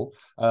first of all.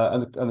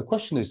 And the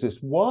question is this: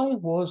 why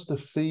was the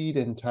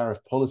feed-in tariff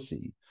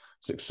policy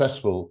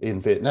successful in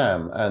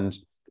Vietnam? And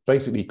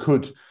basically,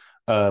 could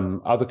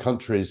other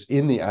countries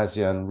in the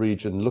ASEAN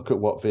region look at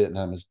what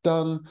Vietnam has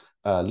done,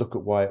 look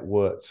at why it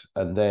worked,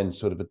 and then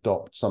sort of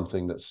adopt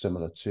something that's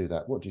similar to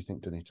that? What do you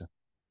think, Dinita?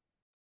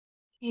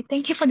 Okay,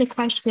 thank you for the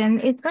question.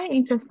 It's very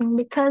interesting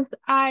because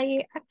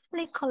I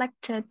actually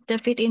collected the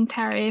feed-in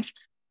tariff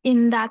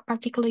in that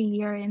particular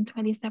year in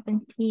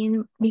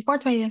 2017, before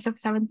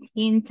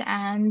 2017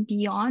 and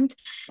beyond.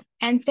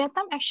 And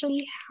Vietnam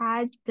actually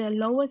had the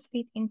lowest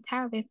feed-in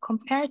tariff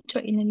compared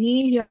to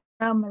Indonesia,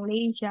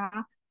 Malaysia,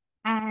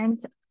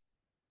 and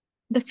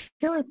the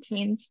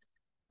Philippines.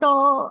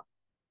 So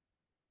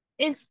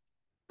it's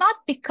not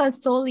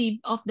because solely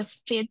of the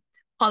feed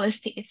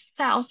policy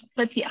itself,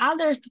 but the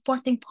other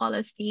supporting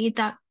policy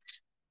that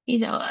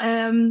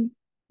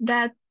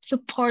that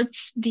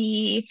supports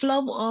the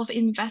flow of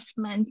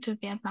investment to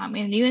Vietnam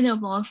in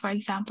renewables. For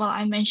example,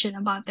 I mentioned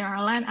about there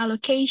are land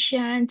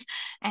allocations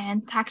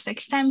and tax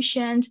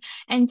exemptions,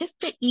 and just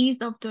the ease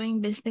of doing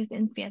business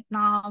in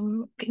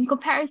Vietnam in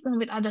comparison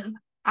with other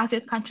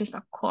ASEAN countries,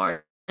 of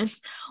course,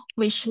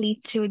 which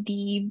lead to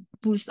the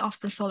boost of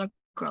the solar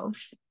growth.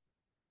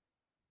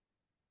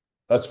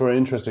 That's very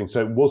interesting. So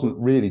it wasn't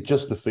really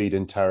just the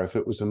feed-in tariff,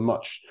 it was a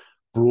much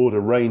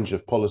broader range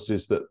of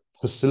policies that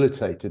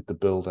facilitated the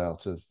build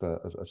out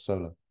of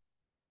solar.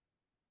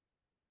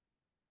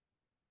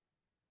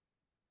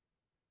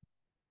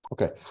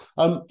 Okay.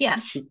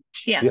 Yes.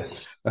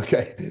 Yes.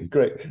 Okay.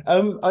 Great. I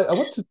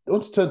want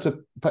to turn to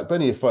Pak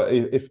Beni, if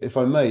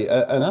I may,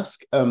 and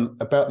ask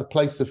about the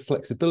place of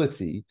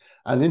flexibility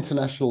and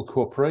international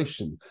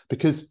cooperation,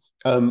 because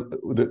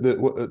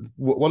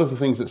one of the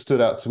things that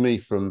stood out to me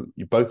from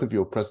both of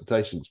your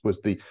presentations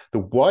was the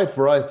wide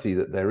variety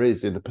that there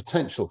is in the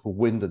potential for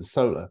wind and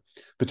solar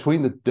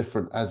between the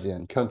different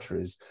ASEAN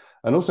countries.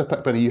 And also,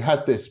 Pak Beni, you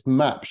had this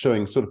map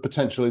showing sort of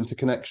potential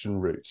interconnection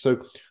routes.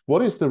 So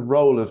what is the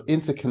role of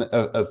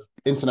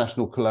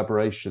international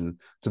collaboration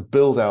to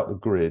build out the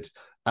grid,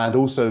 and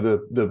also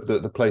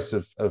the place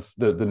of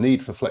the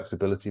need for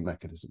flexibility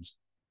mechanisms?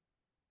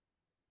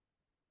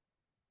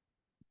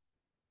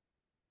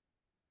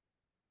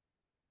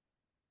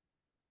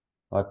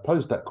 I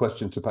posed that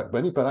question to Pak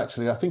Beni, but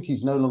actually I think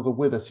he's no longer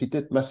with us. He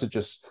did message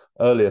us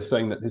earlier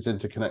saying that his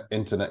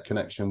internet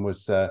connection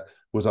was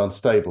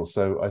unstable,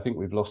 so I think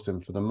we've lost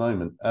him for the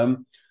moment.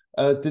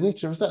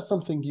 Dinita, is that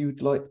something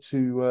you'd like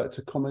to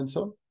comment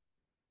on?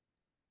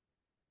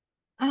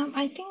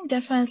 I think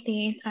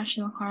definitely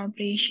international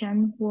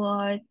collaboration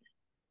would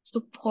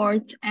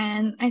support,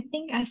 and I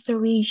think as the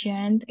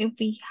region, if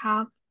we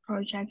have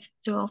projects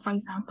to, for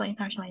example,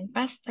 international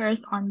investors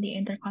on the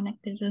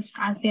interconnectedness,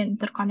 ASEAN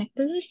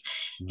interconnectedness,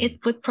 it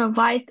would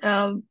provide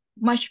a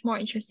much more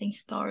interesting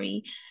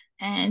story,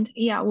 and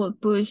yeah, will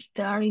boost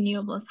the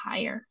renewables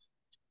higher.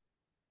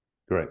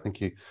 Great, thank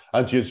you.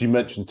 And as you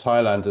mentioned,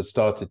 Thailand has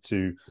started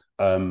to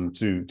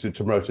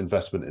promote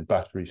investment in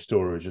battery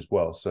storage as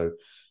well. So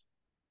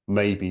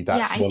maybe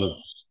that's one of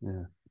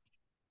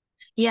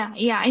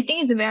I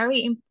think it's a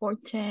very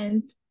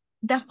important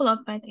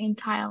development in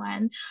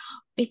Thailand,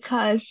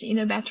 because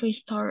battery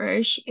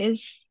storage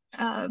is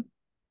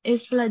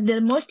like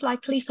the most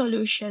likely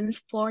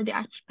solutions for the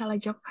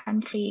archipelago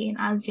country in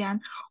ASEAN,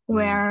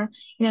 where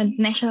the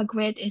national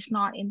grid is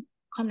not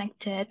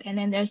connected, and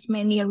then there's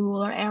many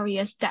rural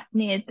areas that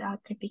need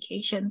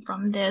electrification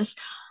from this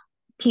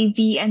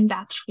PV and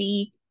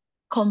battery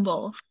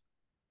combo.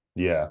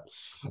 Yeah.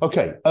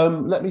 Okay.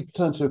 Let me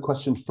turn to a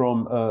question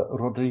from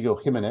Rodrigo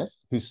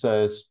Jimenez, who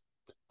says,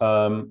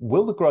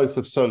 will the growth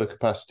of solar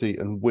capacity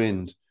and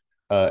wind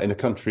in a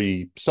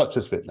country such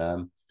as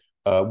Vietnam,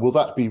 will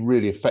that be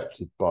really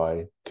affected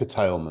by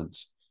curtailment?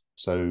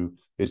 So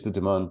is the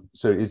demand,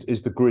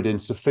 is the grid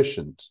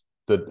insufficient?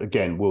 That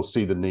again, we'll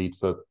see the need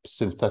for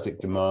synthetic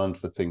demand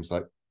for things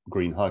like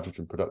green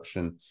hydrogen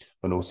production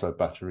and also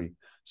battery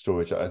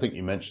storage. I think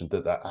you mentioned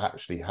that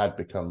actually had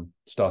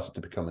started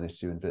to become an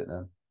issue in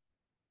Vietnam.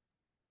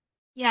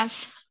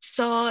 Yes,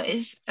 so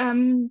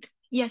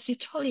yes, you're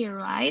totally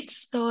right.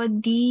 So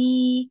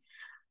the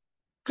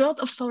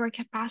growth of solar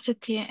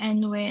capacity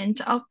and wind,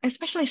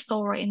 especially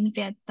solar in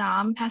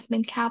Vietnam, has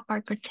been capped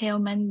by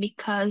curtailment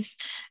because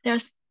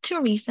there's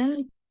two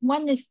reasons.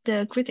 One is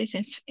the grid is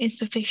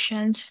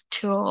insufficient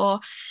to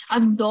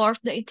absorb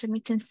the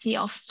intermittency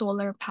of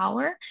solar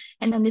power.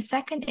 And then the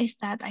second is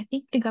that I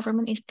think the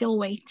government is still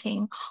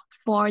waiting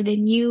for the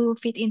new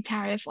feed-in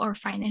tariff or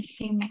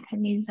financing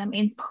mechanism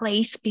in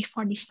place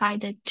before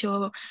decided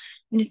to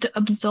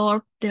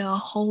absorb the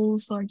whole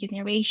solar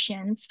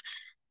generations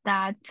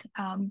that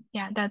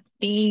that's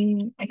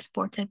being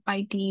exported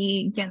by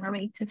the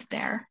generators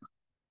there.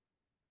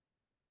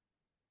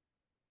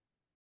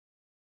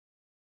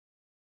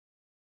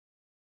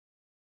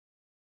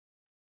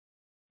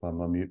 On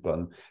my mute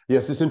button.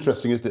 Yes, it's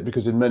interesting, isn't it?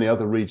 Because in many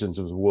other regions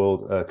of the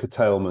world,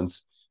 curtailment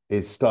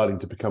is starting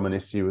to become an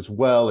issue as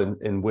well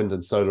in wind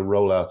and solar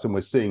rollout, and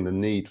we're seeing the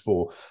need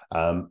for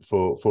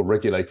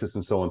regulators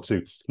and so on to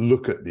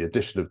look at the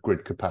addition of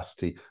grid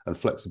capacity and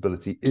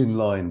flexibility in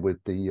line with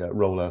the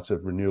rollout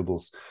of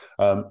renewables.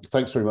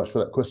 Thanks very much for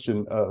that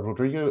question,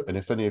 Rodrigo. And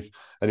if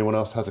anyone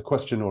else has a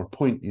question or a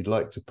point you'd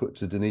like to put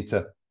to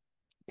Dinita,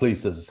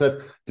 please, as I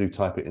said, do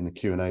type it in the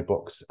Q&A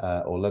box,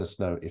 or let us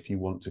know if you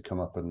want to come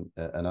up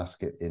and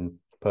ask it in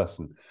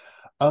person.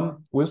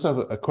 We also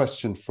have a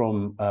question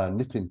from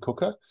Nitin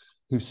Coker,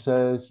 who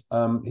says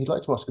he'd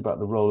like to ask about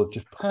the role of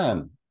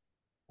Japan,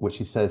 which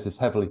he says is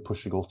heavily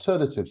pushing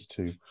alternatives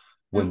to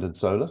wind and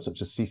solar,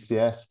 such as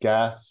CCS,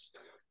 gas,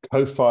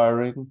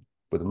 co-firing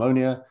with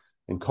ammonia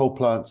in coal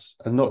plants,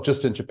 and not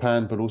just in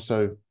Japan, but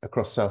also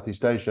across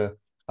Southeast Asia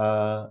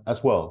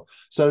as well.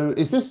 So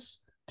is this,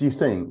 do you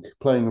think,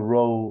 playing a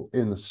role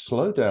in the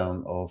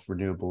slowdown of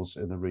renewables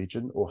in the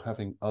region, or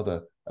having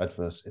other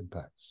adverse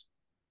impacts?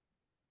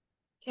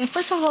 Yeah,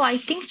 first of all, I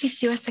think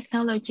CCUS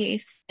technology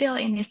is still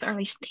in its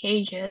early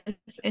stages.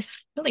 It's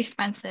really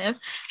expensive,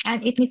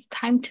 and it needs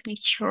time to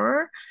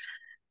mature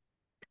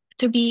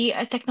to be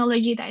a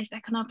technology that is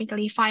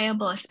economically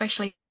viable,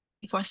 especially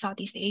for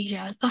Southeast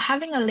Asia. So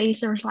having a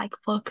laser-like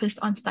focus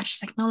on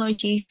such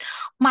technologies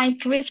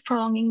might risk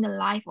prolonging the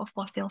life of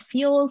fossil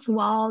fuels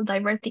while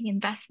diverting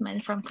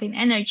investment from clean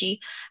energy.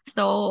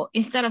 So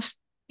instead of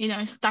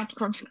starting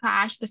from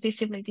scratch the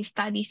feasibility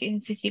studies in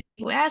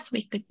CCUS,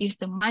 we could use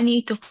the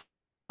money to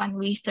fund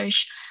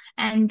research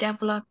and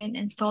development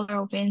in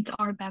solar, wind,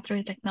 or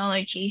battery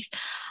technologies.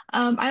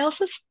 I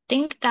also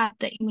think that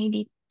the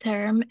immediate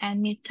term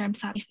and midterm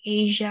Southeast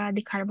Asia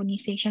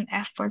decarbonization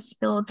efforts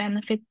will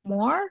benefit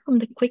more from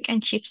the quick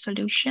and cheap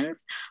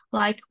solutions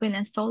like wind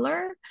and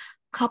solar,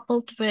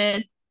 coupled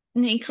with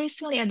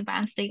increasingly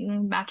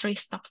advancing battery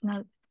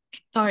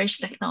storage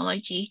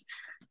technology.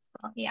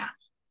 So yeah,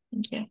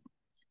 thank you.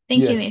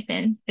 Thank you, Yes.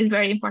 Nathan. It's a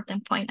very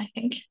important point, I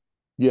think.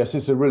 Yes,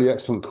 it's a really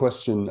excellent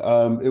question.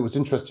 It was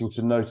interesting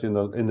to note in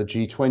the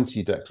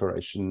G20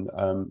 declaration,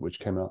 which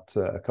came out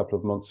a couple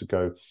of months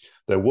ago,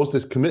 there was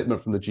this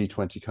commitment from the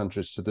G20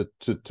 countries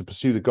to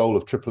pursue the goal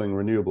of tripling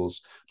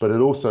renewables, but it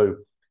also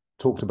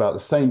talked about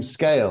the same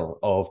scale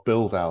of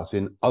build out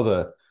in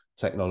other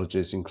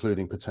technologies,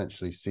 including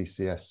potentially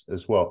CCS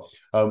as well.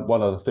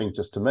 One other thing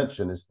just to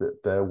mention is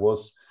that there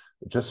was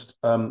just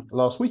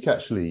last week,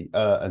 actually,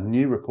 a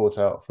new report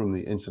out from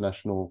the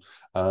International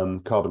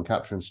Carbon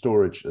Capture and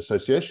Storage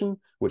Association,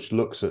 which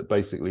looks at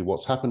basically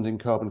what's happened in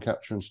carbon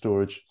capture and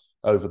storage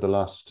over the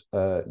last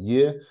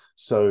year.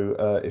 So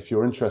if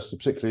you're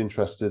particularly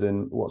interested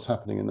in what's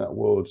happening in that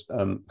world,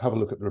 have a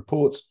look at the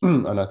reports.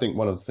 And I think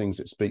one of the things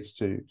it speaks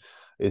to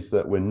is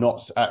that we're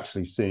not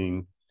actually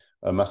seeing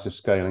a massive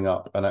scaling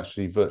up, and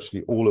actually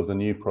virtually all of the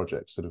new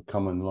projects that have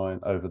come in line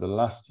over the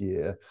last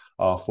year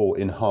are for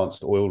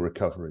enhanced oil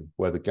recovery,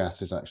 where the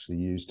gas is actually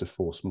used to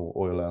force more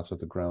oil out of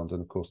the ground.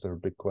 And of course, there are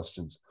big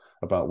questions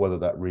about whether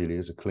that really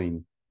is a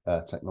clean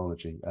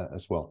technology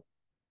as well.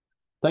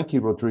 Thank you,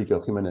 Rodrigo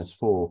Jimenez,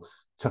 for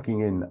tucking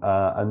in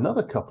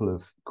another couple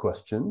of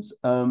questions.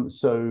 For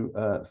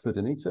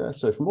Dinita,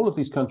 so from all of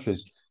these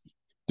countries,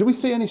 do we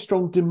see any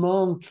strong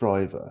demand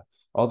driver?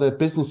 Are there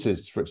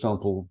businesses, for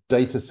example,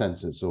 data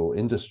centers or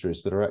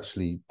industries that are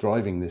actually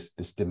driving this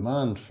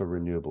demand for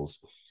renewables?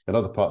 In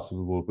other parts of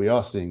the world, we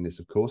are seeing this,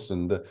 of course,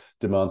 and the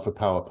demand for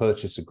power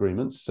purchase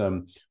agreements,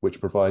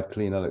 which provide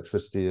clean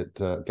electricity at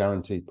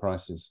guaranteed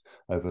prices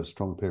over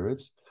strong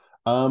periods.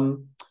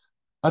 And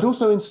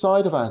also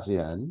inside of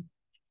ASEAN,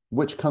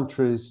 which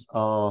countries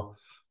are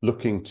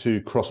looking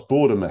to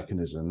cross-border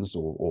mechanisms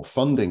or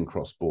funding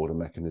cross-border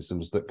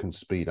mechanisms that can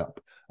speed up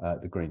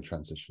the green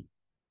transition?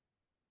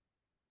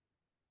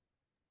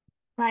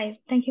 Right.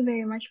 Thank you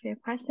very much for your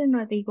question,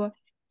 Rodrigo.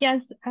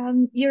 Yes,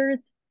 you're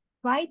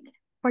right.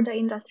 For the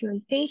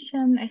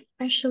industrialization,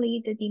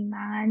 especially the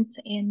demand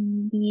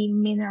in the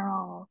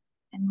mineral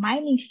and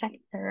mining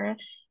sector,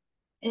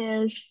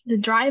 is the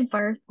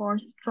driver for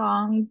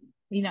strong,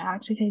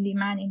 electricity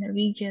demand in the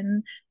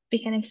region. We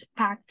can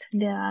expect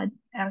the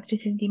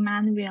electricity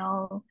demand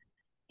will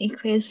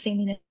increase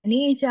in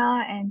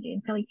Indonesia and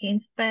in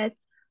Philippines, but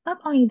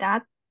not only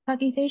that,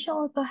 Southeast Asia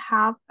also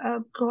have a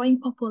growing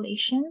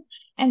population,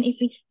 and we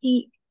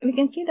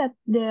can see that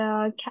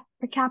the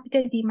per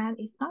capita demand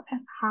is not as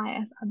high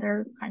as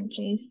other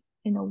countries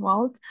in the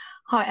world.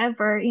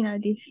 However,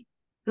 this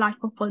large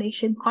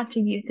population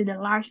contribute to the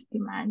large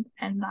demand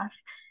and thus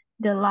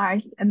the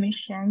large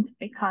emissions,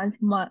 because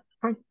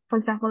for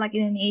example, like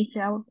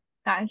Indonesia,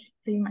 that is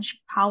pretty much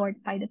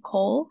powered by the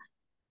coal,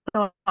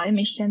 so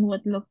emission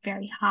would look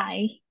very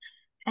high.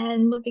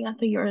 And moving on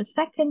to your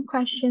second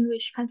question,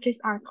 which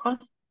countries are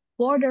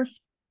cross-border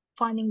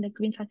funding the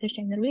green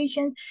transition in the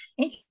region?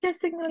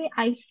 Interestingly,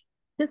 I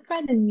just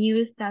read the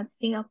news that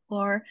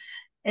Singapore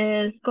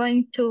is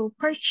going to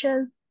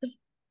purchase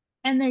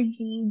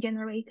energy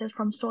generated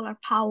from solar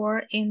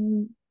power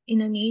in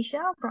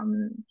Indonesia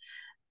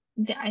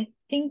I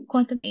think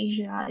Quantum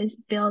Asia is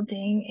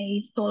building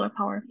a solar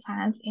power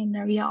plant in the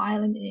Riau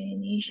Island in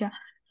Indonesia.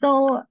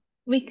 So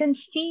we can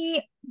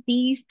see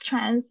these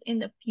trends in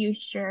the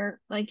future,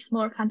 like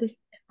smaller countries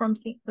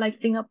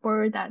like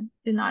Singapore that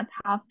do not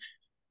have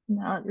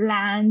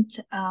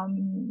massive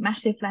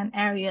land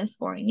areas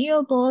for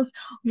renewables,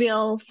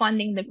 will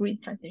funding the green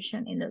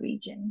transition in the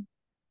region.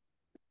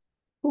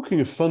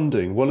 Talking of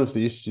funding, one of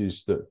the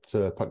issues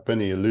that Pak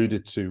Beni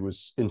alluded to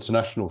was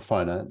international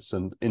finance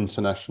and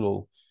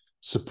international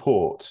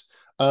support.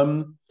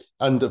 And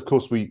of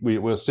course,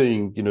 we're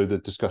seeing,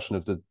 the discussion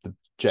of the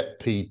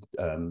JET-P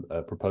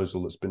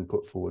proposal that's been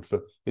put forward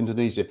for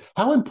Indonesia.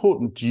 How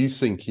important do you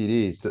think it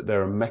is that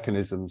there are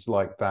mechanisms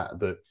like that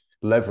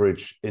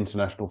leverage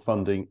international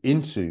funding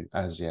into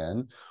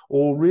ASEAN?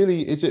 Or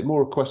really, is it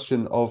more a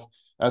question of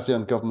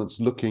ASEAN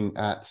governments looking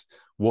at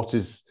what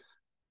is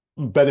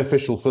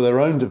beneficial for their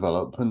own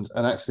development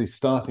and actually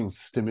starting to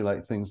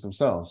stimulate things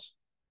themselves?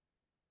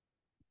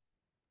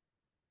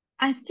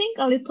 I think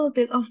a little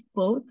bit of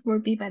both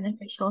would be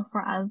beneficial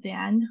for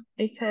ASEAN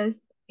because,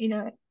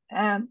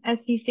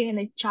 as you see in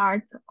the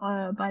chart,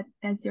 but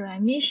net zero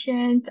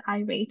emissions, I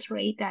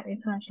reiterate that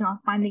international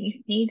funding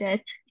is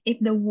needed if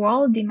the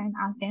world demands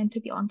ASEAN to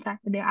be on track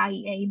with the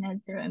IEA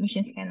net zero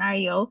emissions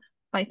scenario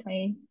by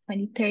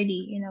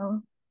 2030.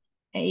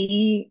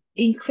 A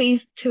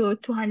increase to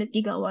 200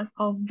 gigawatts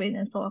of wind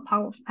and solar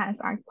power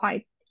plants are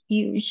quite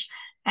huge.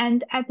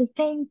 And at the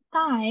same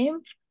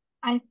time,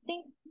 I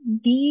think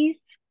these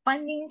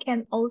funding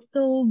can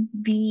also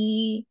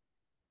be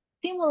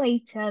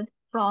stimulated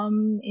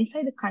from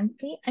inside the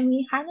country. I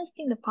mean,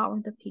 harnessing the power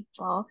of the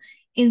people,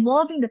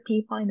 involving the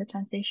people in the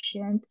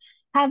transition,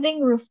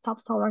 having rooftop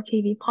solar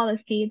PV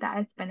policy that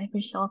is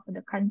beneficial for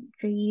the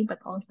country, but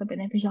also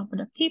beneficial for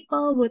the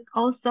people, would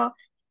also,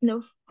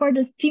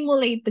 further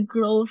stimulate the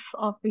growth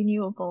of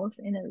renewables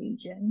in the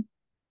region.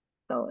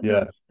 So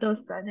Yeah. those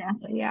are the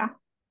answer. Yeah.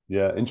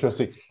 Yeah,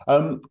 interesting.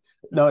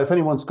 Now, if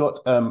anyone's got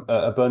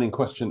a burning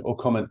question or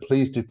comment,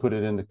 please do put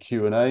it in the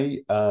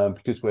Q&A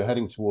because we're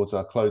heading towards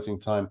our closing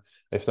time.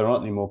 If there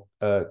aren't any more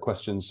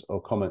questions or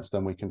comments,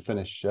 then we can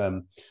finish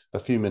a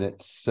few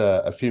minutes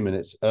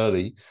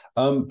early.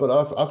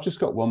 But I've just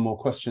got one more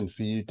question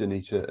for you,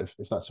 Dinita,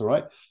 if that's all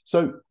right.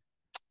 So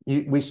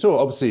we saw,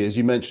 obviously, as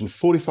you mentioned,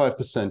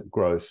 45%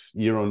 growth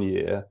year on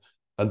year,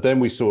 and then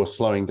we saw a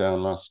slowing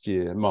down last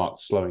year,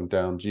 marked slowing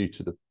down due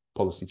to the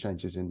policy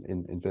changes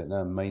in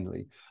Vietnam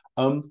mainly.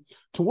 To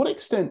what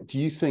extent do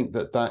you think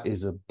that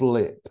is a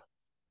blip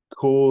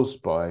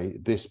caused by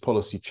this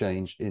policy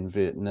change in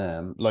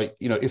Vietnam? Like,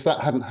 if that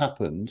hadn't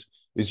happened,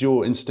 is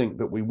your instinct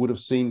that we would have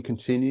seen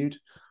continued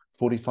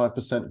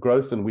 45%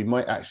 growth and we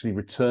might actually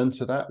return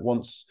to that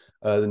once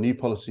the new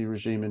policy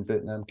regime in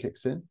Vietnam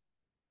kicks in?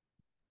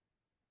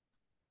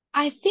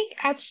 I think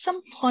at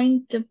some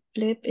point the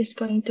blip is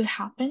going to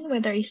happen,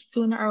 whether it's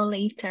sooner or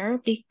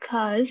later,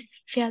 because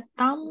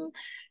Vietnam,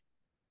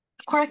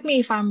 correct me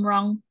if I'm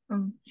wrong,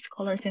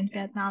 scholars in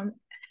Vietnam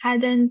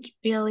hadn't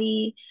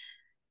really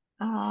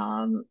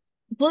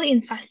fully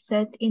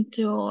invested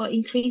into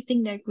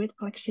increasing their grid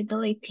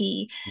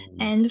flexibility.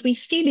 And we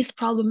see this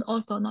problem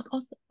also not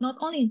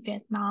only in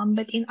Vietnam,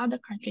 but in other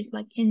countries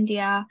like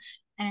India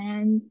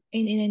and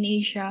in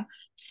Indonesia.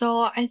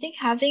 So I think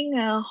having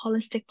a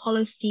holistic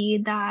policy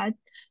that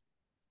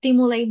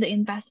stimulate the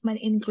investment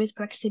in grid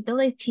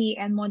flexibility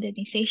and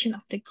modernization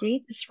of the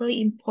grid is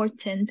really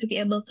important to be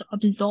able to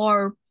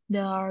absorb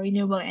the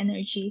renewable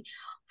energy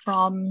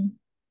from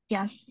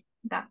that's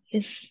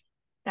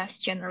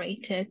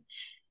generated.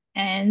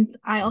 And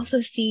I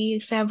also see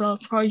several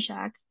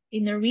projects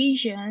in the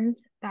regions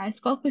that is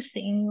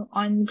focusing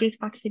on grid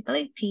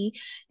flexibility,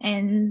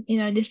 and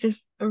this is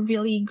a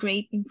really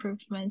great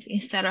improvement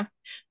instead of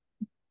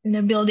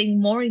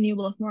building more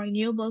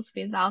renewables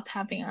without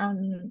having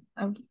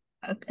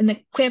an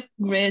equipped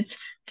grid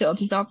to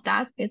absorb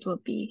that. It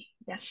will be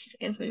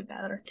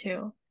better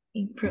to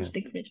improve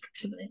the grid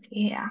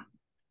flexibility. Yeah.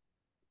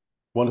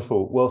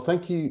 Wonderful. Well,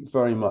 thank you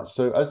very much.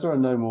 So as there are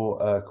no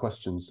more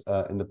questions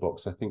in the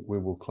box, I think we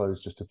will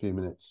close just a few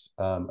minutes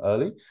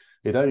early.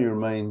 It only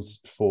remains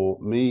for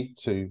me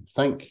to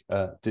thank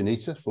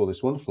Dinita for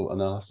this wonderful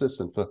analysis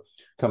and for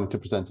coming to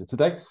present it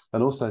today,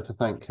 and also to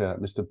thank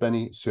Mr.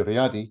 Beni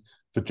Suryadi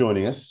for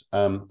joining us.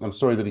 I'm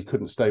sorry that he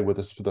couldn't stay with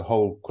us for the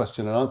whole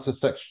question and answer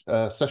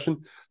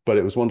session, but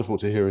it was wonderful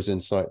to hear his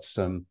insights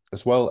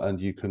as well. And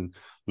you can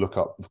look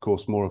up, of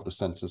course, more of the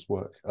Centre's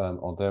work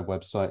on their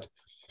website,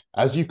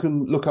 as you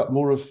can look up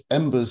more of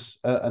Ember's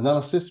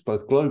analysis,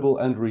 both global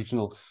and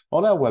regional,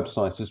 on our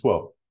website as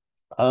well.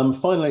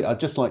 Finally, I'd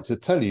just like to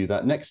tell you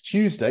that next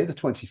Tuesday, the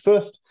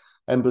 21st,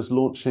 Ember's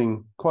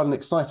launching quite an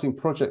exciting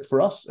project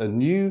for us, a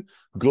new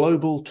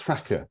global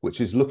tracker, which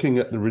is looking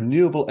at the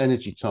renewable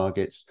energy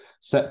targets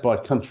set by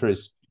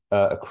countries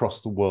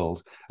across the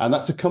world. And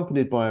that's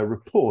accompanied by a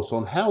report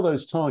on how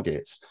those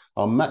targets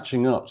are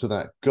matching up to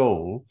that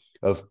goal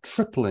of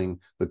tripling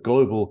the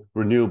global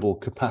renewable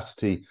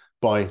capacity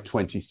by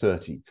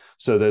 2030.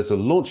 So there's a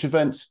launch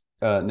event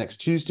next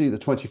Tuesday, the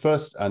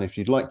 21st. And if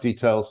you'd like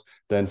details,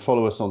 then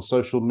follow us on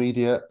social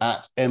media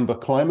at Ember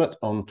Climate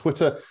on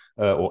Twitter,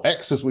 or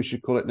X as we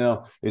should call it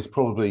now, is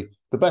probably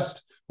the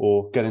best,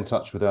 or get in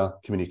touch with our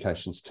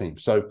communications team.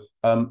 So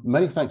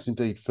many thanks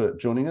indeed for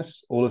joining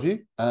us, all of you.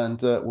 And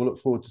we'll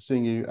look forward to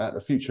seeing you at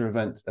a future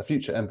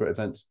Ember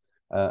event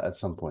at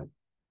some point.